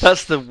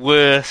 That's the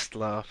worst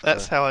laughter.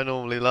 That's how I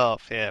normally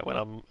laugh, yeah, when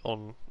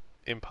I'm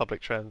in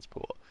public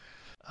transport.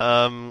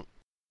 And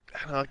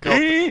I got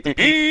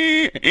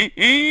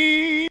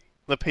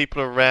the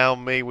people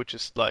around me were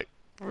just like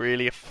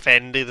really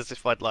offended, as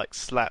if I'd like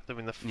slapped them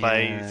in the face.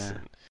 Yeah.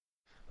 And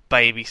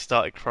baby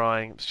started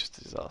crying. It was just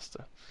a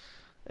disaster.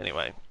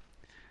 Anyway,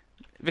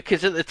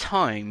 Because at the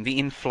time, the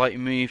in-flight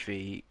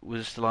movie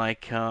was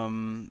like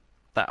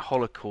that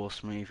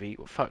Holocaust movie.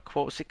 What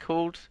was it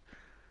called?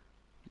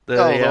 the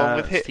one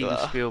with Steven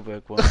Hitler.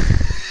 Spielberg one.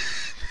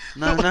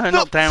 No,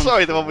 not Downfall.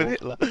 Sorry, the one with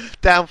Hitler.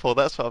 Downfall.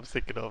 That's what I was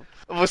thinking of.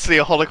 Obviously,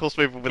 a Holocaust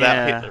movie without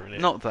Yeah, Hitler in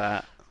it. not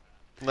that.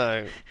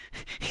 No.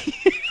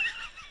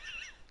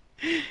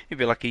 It'd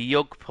be like a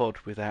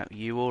YoGPod without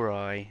you or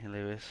I,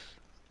 Lewis.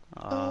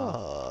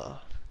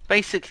 Ah.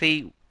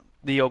 Basically,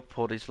 the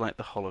YoGPod is like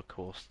the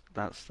Holocaust.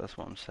 That's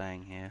what I'm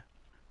saying here.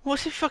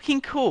 What's it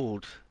fucking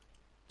called?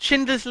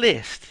 Schindler's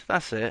List.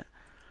 That's it.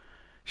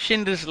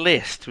 Schindler's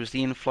List was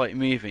the in-flight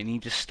movie, and you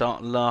just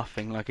start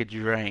laughing like a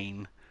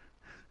drain.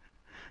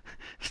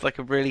 It's like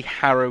a really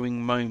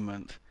harrowing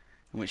moment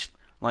in which,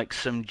 like,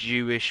 some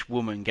Jewish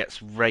woman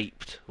gets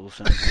raped or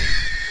something.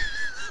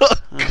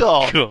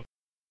 God. God.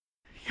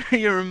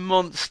 You're a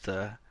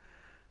monster.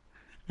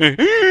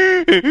 It's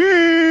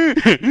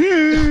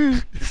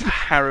a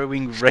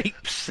harrowing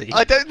rape scene.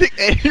 I don't think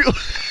anyone.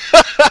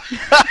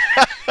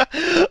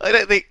 I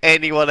don't think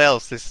anyone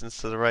else listens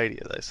to the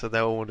radio though, so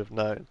no one would have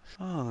known.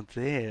 Oh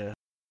dear.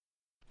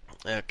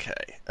 Okay.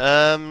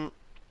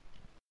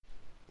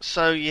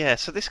 So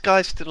this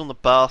guy's still on the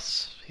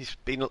bus. He's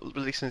been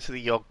listening to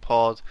the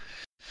YoGPoD.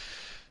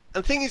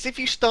 And the thing is, if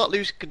you start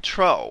losing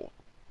control,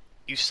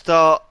 it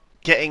starts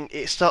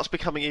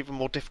becoming even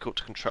more difficult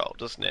to control,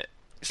 doesn't it?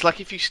 It's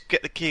like if you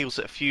get the keels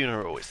at a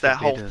funeral. It's that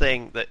whole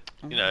thing that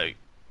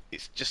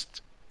it's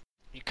just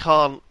you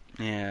can't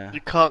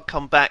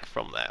come back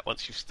from that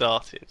once you've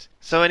started.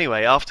 So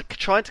anyway, after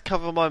trying to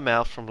cover my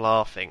mouth from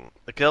laughing,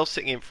 the girl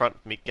sitting in front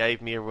of me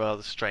gave me a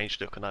rather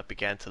strange look, and I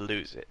began to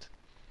lose it.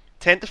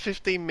 10 to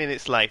 15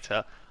 minutes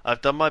later,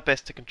 I've done my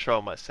best to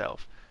control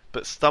myself,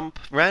 but some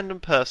random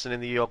person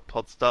in the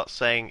YoGPoD starts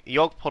saying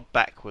YoGPoD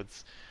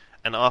backwards,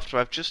 and after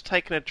I've just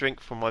taken a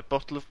drink from my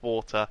bottle of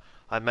water,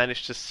 I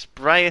managed to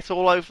spray it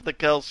all over the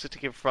girl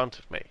sitting in front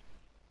of me.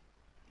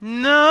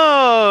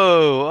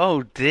 No!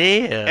 Oh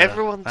dear.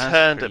 Everyone That's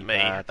turned at pretty me,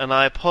 bad. and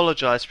I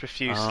apologised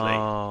profusely.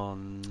 Oh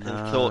no.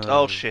 And thought,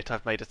 oh shit,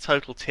 I've made a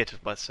total tit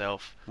of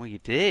myself. Well, you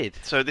did.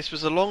 So this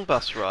was a long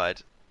bus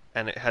ride,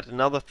 and it had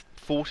another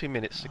 40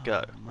 minutes to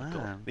go. Oh,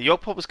 man. The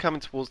YoGPoD was coming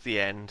towards the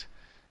end,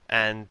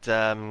 and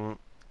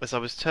as I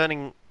was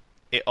turning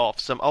it off,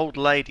 some old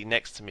lady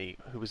next to me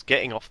who was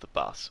getting off the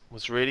bus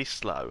was really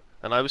slow,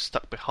 and I was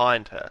stuck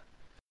behind her.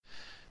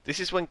 This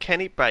is when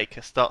Kenny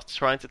Baker starts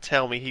trying to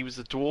tell me he was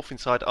the dwarf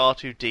inside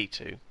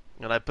R2-D2,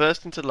 and I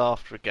burst into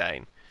laughter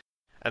again,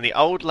 and the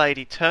old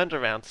lady turned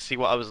around to see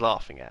what I was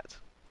laughing at.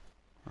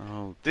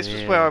 Oh dear. This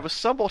was where I was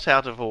somewhat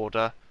out of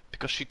order,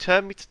 because she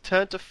turned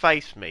to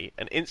face me,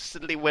 and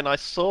instantly when I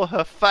saw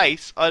her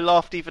face, I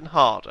laughed even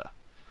harder.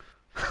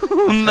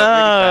 Oh I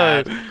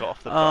no! felt really bad and got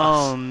off the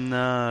Oh bus.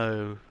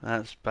 no!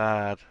 That's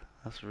bad.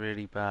 That's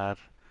really bad.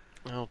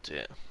 Oh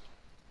dear.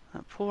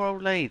 That poor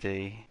old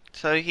lady.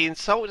 So he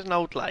insulted an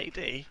old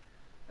lady,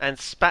 and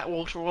spat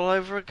water all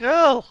over a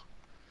girl.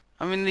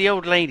 I mean, the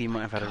old lady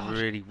might have had a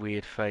really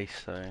weird face,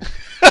 though.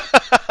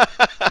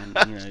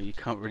 And, you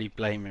can't really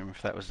blame him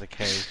if that was the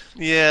case.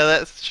 Yeah,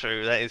 that's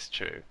true. That is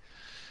true.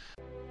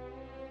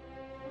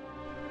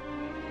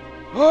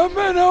 I'm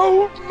an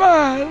old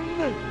man,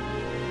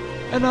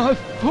 and I've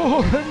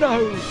fallen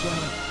over.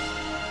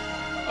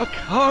 I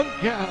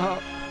can't get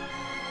up,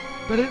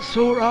 but it's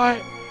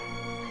alright,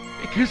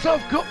 because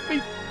I've got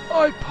me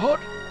iPod,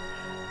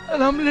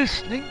 and I'm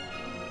listening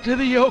to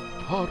the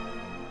YoGPoD.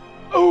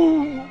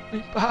 Oh,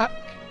 me back.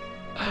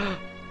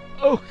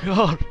 Oh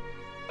God.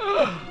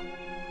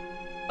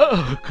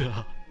 Oh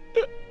God.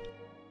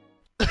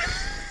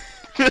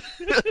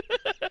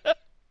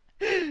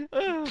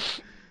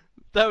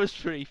 That was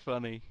pretty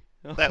funny.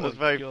 That was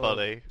very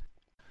funny.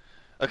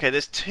 Okay,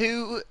 there's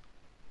two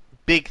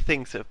big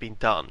things that have been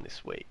done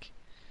this week.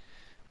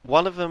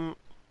 One of them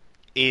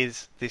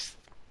is this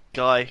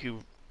guy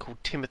called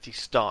Timothy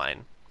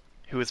Stein,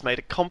 who has made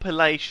a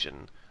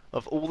compilation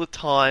of all the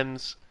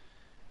times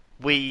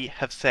we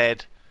have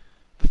said,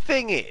 the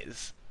thing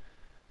is,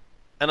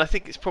 and I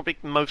think it's probably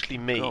mostly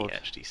me God.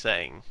 actually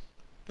saying,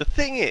 the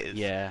thing is.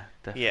 Yeah,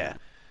 definitely.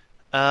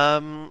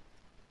 Yeah.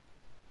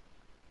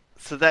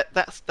 So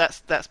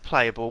that's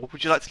playable.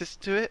 Would you like to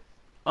listen to it?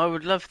 I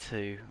would love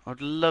to. I'd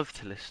love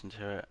to listen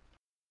to it.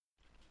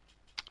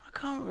 I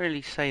can't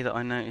really say that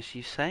I notice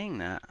you saying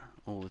that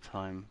all the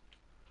time.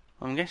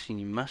 I'm guessing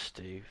you must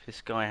do. If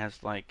this guy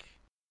has, like,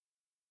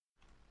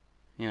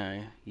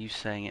 you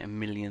saying it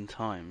 1,000,000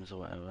 times or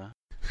whatever.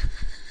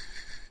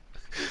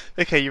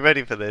 Okay, you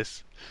ready for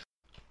this?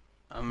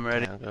 I'm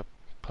ready. Okay, I'm going to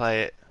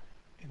play it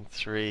in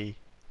 3,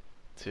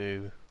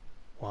 2,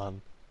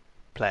 1,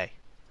 play.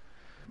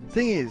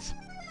 Thing is,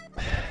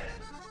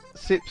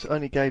 Sips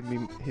only gave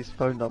me his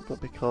phone number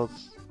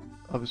because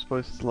I was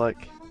supposed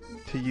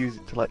to use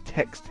it to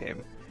text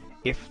him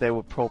if there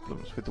were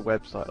problems with the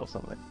website or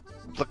something.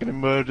 It's like an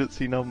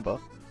emergency number.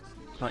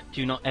 Like,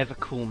 do not ever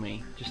call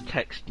me. Just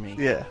text me.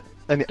 Yeah,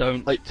 and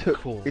Don't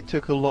call. It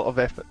took a lot of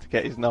effort to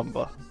get his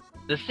number.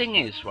 The thing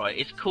is, right,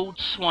 it's called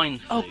swine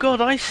flu. Oh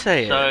God, I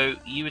say it. So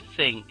you would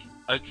think,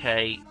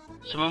 okay,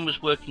 someone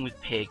was working with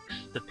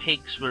pigs. The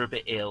pigs were a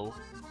bit ill.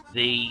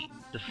 The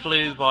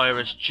flu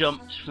virus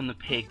jumped from the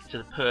pig to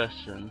the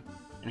person,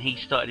 and he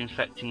started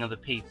infecting other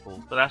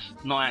people. But that's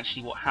not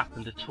actually what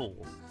happened at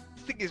all.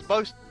 The thing is,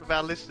 most of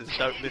our listeners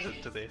don't listen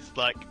to this.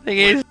 Thing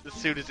is- as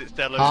soon as it's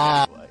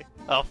downloaded anyway.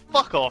 Oh,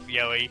 fuck off,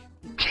 Yoey.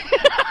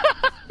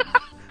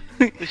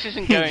 This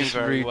isn't going Just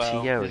very rude to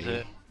well, Yoey. is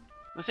it?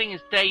 The thing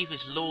is, Dave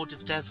is Lord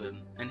of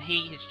Devon, and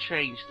he has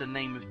changed the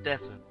name of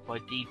Devon by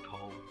deed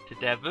poll to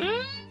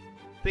Devon.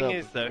 Thing That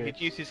is, was though, weird.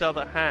 he'd use his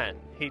other hand.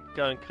 He'd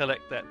go and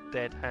collect that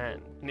dead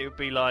hand, and it would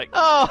be like,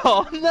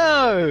 Oh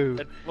no!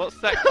 what's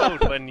that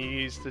called when you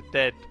use the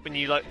dead? When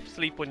you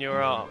sleep on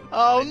your arm?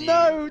 Oh and then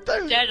no!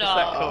 Don't. Dead What's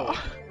that arm. called?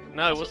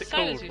 No, what's That's it what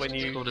called silence when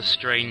is you? It's called a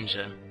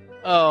stranger.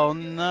 Oh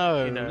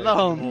no! You know,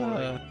 no, boring.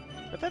 no.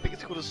 I don't think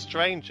it's called a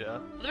stranger.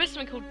 There is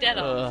something called dead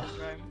arm Ugh.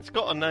 syndrome. It's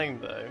got a name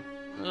though.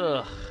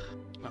 Ugh,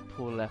 that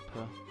poor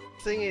leper.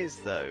 Thing is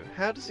though,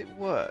 how does it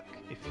work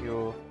if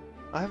you're...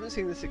 I haven't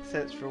seen The Sixth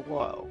Sense for a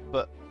while,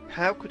 but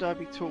how could I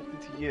be talking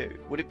to you?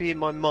 Would it be in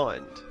my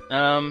mind?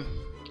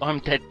 I'm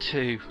dead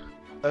too.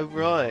 Oh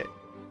right.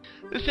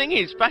 The thing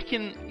is, back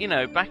in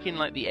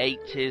like the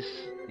 80s,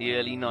 the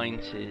early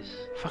 90s.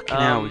 Fucking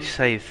hell, we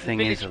say the thing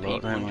Village is a lot, people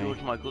don't and we?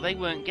 George Michael, they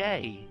weren't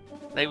gay.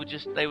 They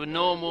were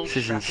normal. This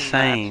is strapping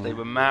insane. lads. They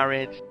were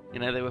married.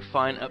 They were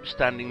fine,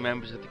 upstanding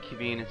members of the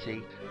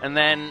community. And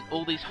then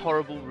all these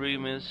horrible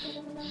rumours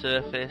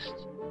surfaced,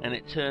 and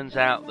it turns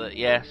out that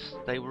yes,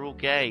 they were all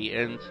gay,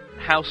 and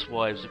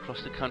housewives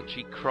across the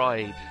country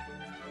cried.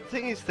 The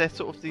thing is, they're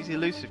sort of these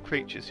elusive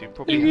creatures who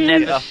probably You've have to get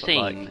never up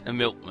seen at a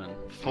milkman.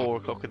 like 4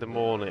 o'clock in the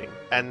morning,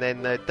 and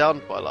then they're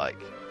done by like,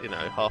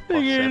 7:30.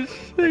 Thing is,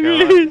 They thing go,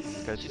 is.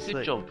 "Right, go to It's a good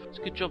sleep." job. It's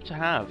a good job to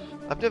have.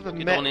 I've never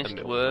Good met honest a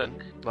milkman. work.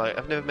 Like,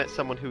 I've never met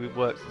someone who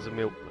works as a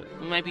milkman.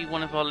 Maybe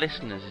one of our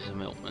listeners is a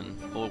milkman,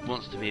 or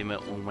wants to be a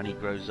milkman when he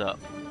grows up.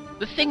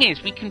 The thing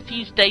is, we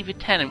confuse David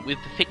Tennant with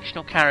the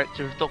fictional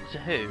character of Doctor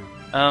Who.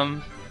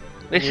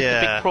 This is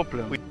the big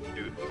problem. We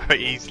do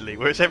very easily,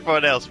 whereas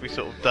everyone else we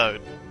sort of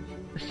don't.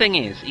 The thing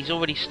is, he's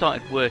already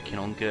started working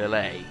on Girl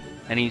A,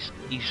 and he's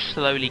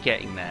slowly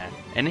getting there.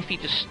 And if he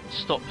just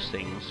stops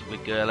things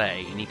with Girl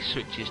A and he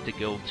switches to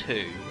Girl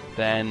 2,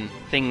 then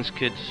things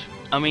could...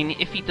 I mean,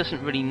 if he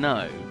doesn't really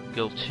know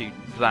Girl 2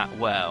 that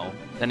well,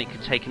 then it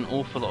could take an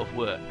awful lot of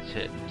work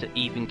to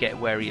even get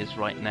where he is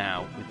right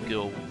now with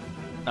Girl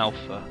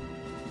Alpha.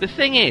 The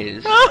thing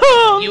is,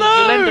 you'll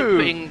end up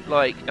putting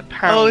like a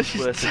pound's this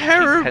is worth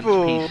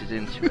terrible. of 2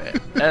 pence pieces into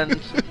it, and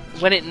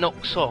when it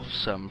knocks off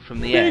some from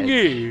the edge,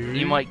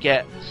 you might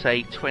get,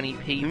 say,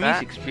 20p The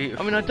back. music's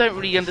beautiful. I mean, I don't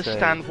really so-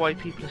 understand why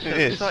people are so It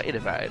is. excited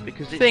about it,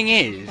 because The it's thing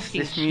is, fucking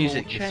this small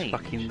music change. is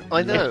fucking...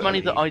 I know. It's money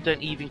that I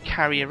don't even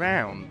carry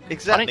around.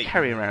 Exactly. I don't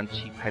carry around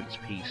 2 pence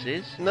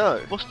pieces. No.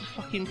 What's the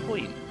fucking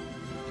point?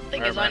 The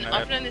thing is,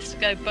 I've known this to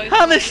go both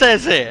Hannah ways.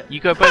 says it!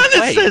 You go both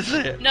Hannah ways. says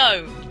it!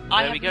 No,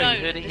 I There we have go, you known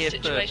heard it the here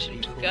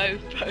situation first, to go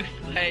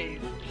both ways.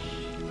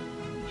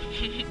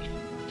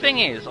 Thing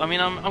is, I mean,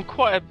 I'm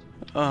quite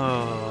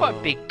Oh.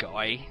 a big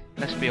guy.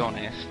 Let's be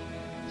honest.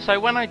 So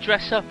when I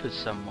dress up as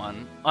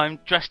someone, I'm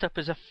dressed up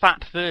as a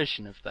fat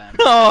version of them.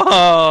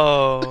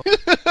 Oh!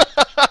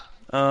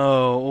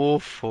 Oh,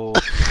 awful.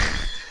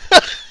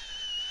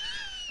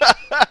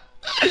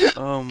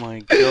 Oh my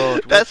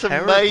god, That's we're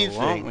terrible,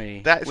 amazing. aren't we?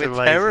 That is we're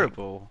amazing.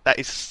 terrible. That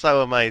is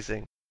so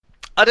amazing.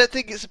 I don't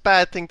think it's a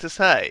bad thing to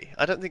say.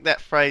 I don't think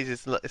that phrase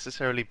is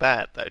necessarily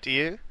bad, though. Do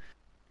you?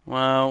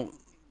 Well,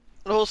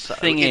 Also,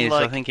 thing in is,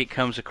 like I think it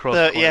comes across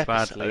 30 quite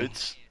badly.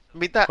 episodes. I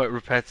mean, that. Quite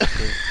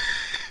repetitive.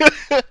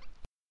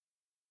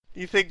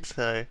 You think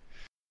so?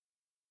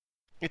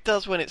 It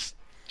does when it's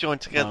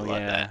joined together Oh, like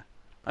yeah. that.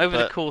 Over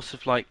the But- course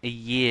of like a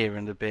year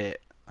and a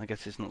bit, I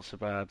guess it's not so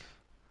bad.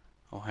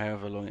 Or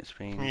however long it's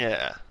been.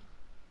 Yeah,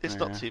 it's Yeah.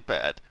 not too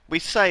bad. We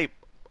say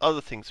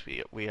other things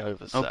we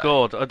oversay. Oh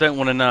god, I don't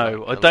want to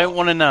know. I A don't lot.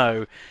 want to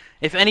know.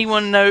 If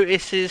anyone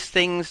notices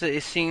things that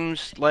it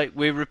seems like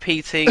we're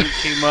repeating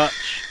too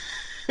much...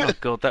 Oh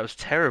god, that was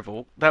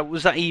terrible.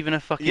 Was that even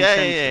a fucking Yeah,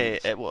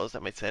 sentence? it was.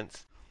 That made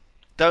sense.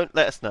 Don't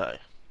let us know.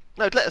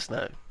 No, let us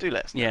know. Do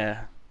let us know. Yeah.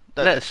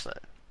 Don't let let us- us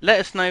know. Let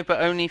us know, but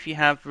only if you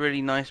have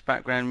really nice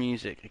background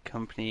music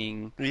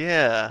accompanying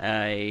Yeah,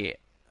 a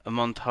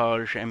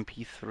montage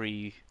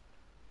MP3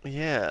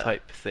 yeah.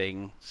 type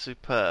thing.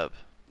 Superb.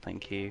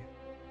 Thank you.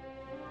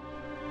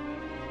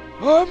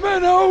 I'm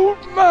an old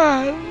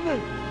man,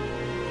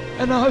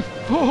 and I've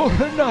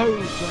fallen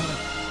over.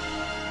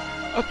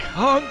 I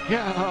can't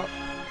get up,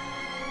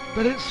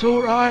 but it's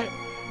alright,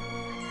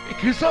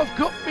 because I've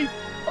got me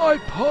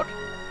iPod,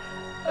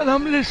 and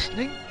I'm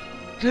listening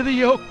to the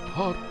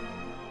YoGPoD.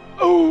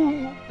 Oh,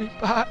 me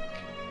back.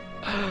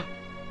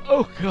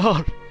 Oh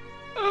God.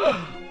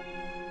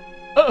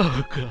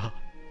 Oh God.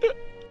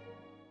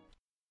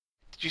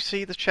 Did you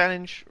see the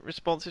challenge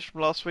responses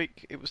from last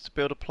week? It was to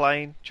build a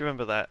plane. Do you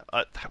remember that?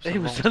 That It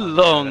was a time ago.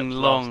 long, That was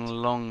long, last-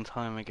 long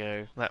time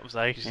ago. That was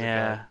ages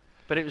Yeah. ago.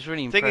 But it was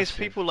really Thing impressive. is,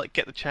 people like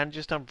get the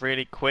challenges done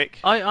really quick.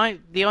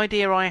 The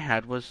idea I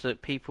had was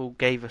that people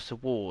gave us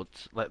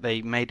awards. Like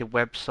they made a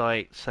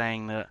website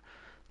saying that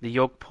the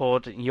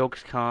YoGPod and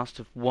Yogscast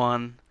have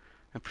won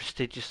a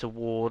prestigious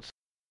award.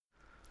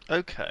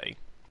 Okay.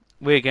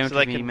 We're going So to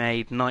they be can-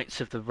 made Knights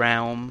of the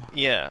Realm.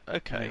 Yeah.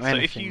 Okay. Or So if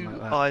anything you like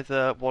that.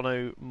 either want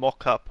to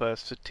mock up a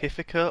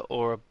certificate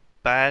or a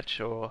badge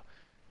or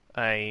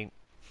a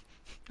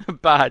A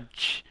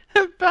badge.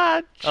 A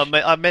badge.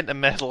 I meant a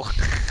medal.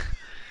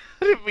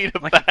 I didn't mean a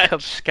Like a badge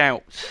Cub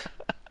Scout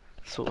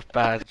sort of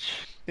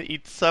badge. that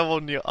you'd sew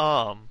on your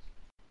arm.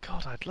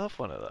 God, I'd love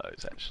one of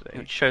those It actually.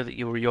 would show that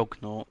you're a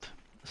Yognaut.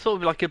 Sort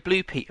of like a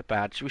Blue Peter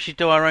badge. We should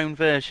do our own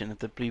version of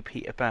the Blue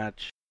Peter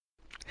badge.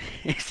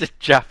 It's a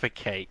Jaffa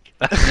cake.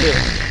 That's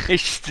it.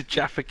 It's just a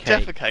Jaffa cake.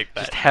 Jaffa cake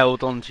badge. Just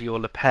held onto your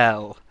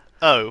lapel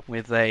Oh,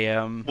 with a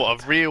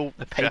what a real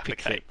a paper Jaffa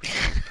cake.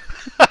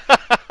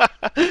 clip.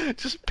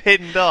 Just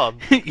pinned on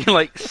You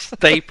like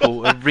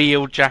staple a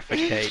real Jaffa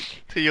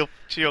cake to your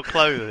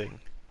clothing.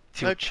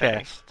 to your Okay.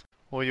 chest,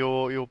 Or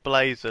your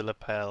blazer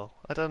lapel.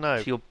 I don't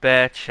know. to your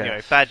bare chest.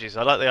 Anyway, badges.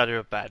 I like the idea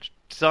of badge.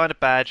 Design a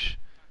badge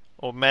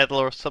or medal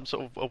or some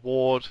sort of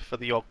award for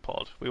the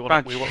YoGPoD. We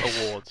want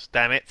awards.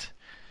 Damn it.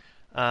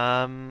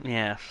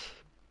 Yes,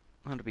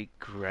 that'd be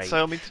great.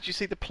 So I mean, did you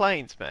see the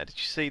planes, man? Did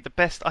you see the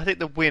best? I think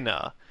the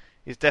winner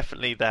is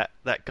definitely that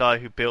guy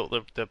who built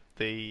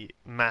the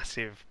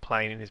massive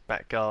plane in his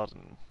back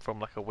garden from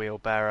like a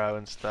wheelbarrow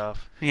and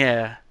stuff.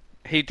 Yeah,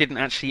 who didn't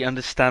actually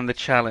understand the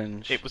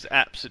challenge. It was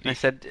absolutely. I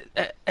said,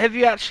 have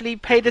you actually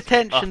paid was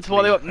attention to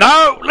what they utterly-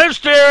 want? No, let's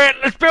do it.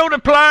 Let's build a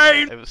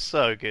plane. It was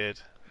so good.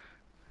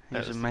 It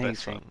was the best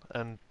amazing. one.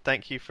 And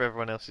thank you for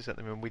everyone else who sent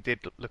them in. We did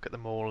look at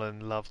them all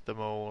and loved them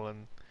all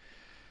and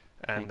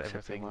Thanks,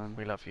 everything. everyone.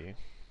 We love you.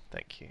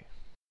 Thank you.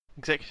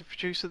 Executive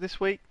producer this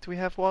week? Do we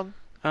have one?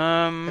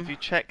 Um, Have you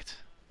checked?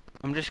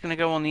 I'm just gonna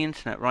go on the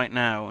internet right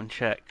now and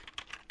check.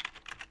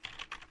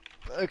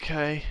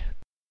 Okay.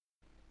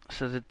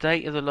 So the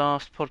date of the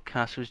last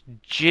podcast was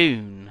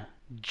June.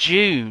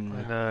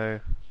 I know.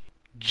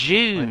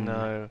 June. I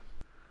know.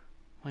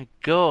 My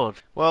God.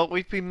 Well,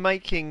 we've been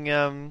making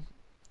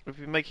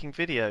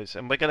videos,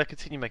 and we're going to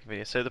continue making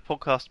videos. So the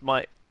podcast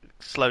might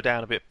slow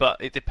down a bit, but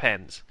it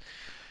depends.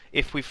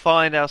 If we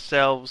find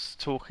ourselves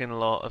talking a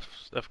lot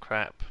of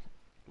crap,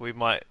 we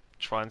might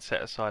try and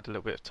set aside a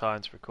little bit of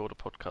time to record a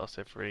podcast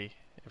every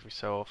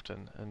so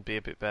often and be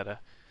a bit better.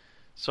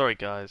 Sorry,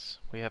 guys,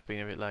 we have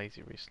been a bit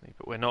lazy recently,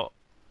 but we're not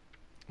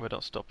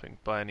stopping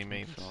by any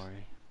means.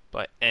 Sorry.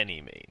 By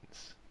any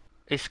means.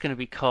 It's gonna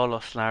be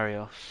Carlos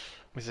Larios,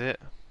 Is it?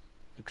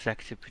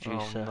 executive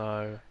producer. Oh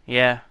no.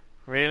 Yeah.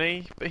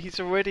 Really? But he's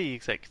already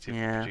executive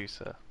Yeah.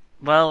 producer.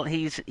 Well,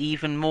 he's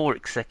even more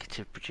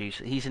executive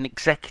producer. He's an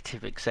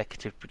executive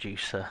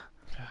producer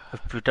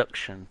of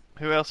production.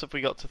 Who else have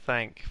we got to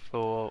thank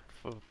for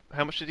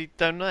how much did he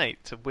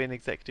donate to win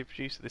executive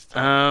producer this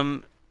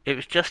time? It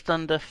was just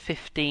under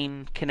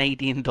 15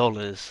 Canadian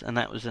dollars, and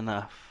that was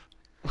enough.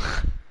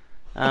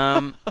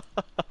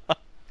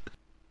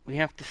 We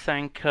have to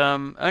thank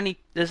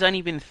there's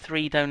only been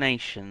 3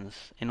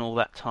 donations in all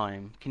that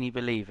time. Can you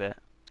believe it?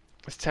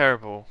 It's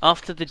terrible.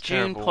 After the It's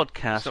June terrible. It's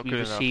podcast, not we good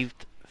enough.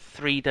 received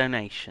 3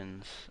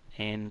 donations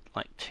in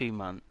like 2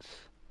 months.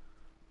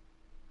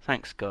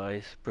 Thanks,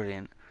 guys.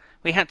 Brilliant.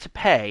 We had to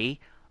pay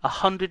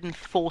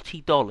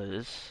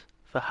 $140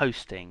 for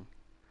hosting.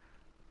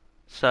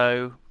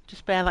 So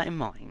just bear that in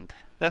mind.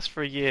 That's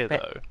for a year Be-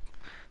 though.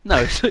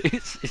 No,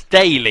 it's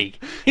daily.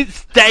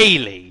 It's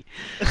daily.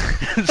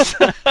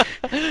 So-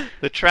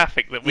 The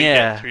traffic that we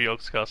Yeah. get through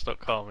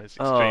yogscast.com is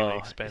extremely Oh,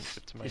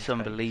 expensive to maintain. It's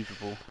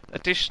unbelievable.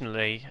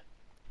 Additionally,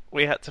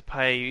 we had to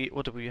pay.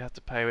 What do we have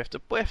to pay? We have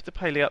to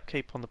pay the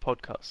upkeep on the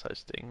podcast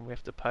hosting. We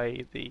have to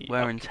pay the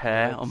Wear and upkeep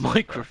tear the on server.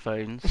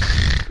 microphones.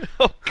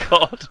 Oh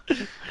God,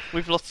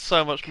 we've lost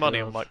so much money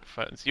on God.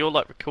 microphones. You're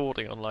like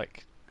recording on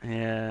like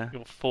Yeah.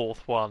 your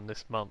 4th one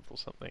this month or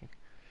something.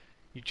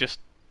 You just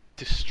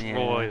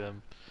destroy Yeah.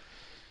 them.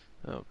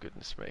 Oh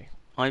goodness me.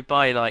 I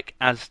buy like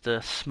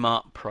Asda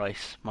Smart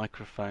Price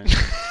microphones.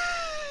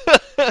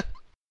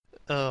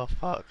 Oh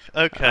fuck.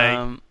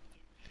 Okay.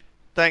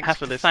 Thanks Have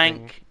for to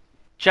listening. thank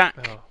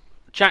Oh.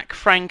 Jack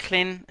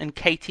Franklin and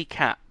Katie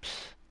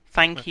Caps.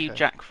 Thank you, Okay.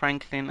 Jack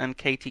Franklin and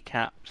Katie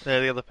Caps.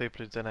 They're the other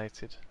people who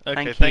donated.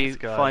 Okay, Thank thanks you,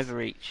 guys.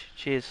 $5 each.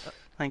 Cheers.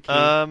 Thank you.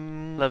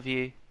 Love Love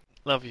you.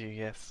 you,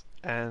 yes.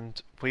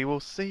 And we will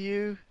see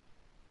you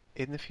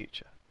in the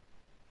future.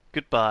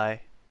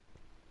 Goodbye.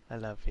 I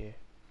love you.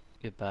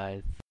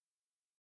 Goodbye.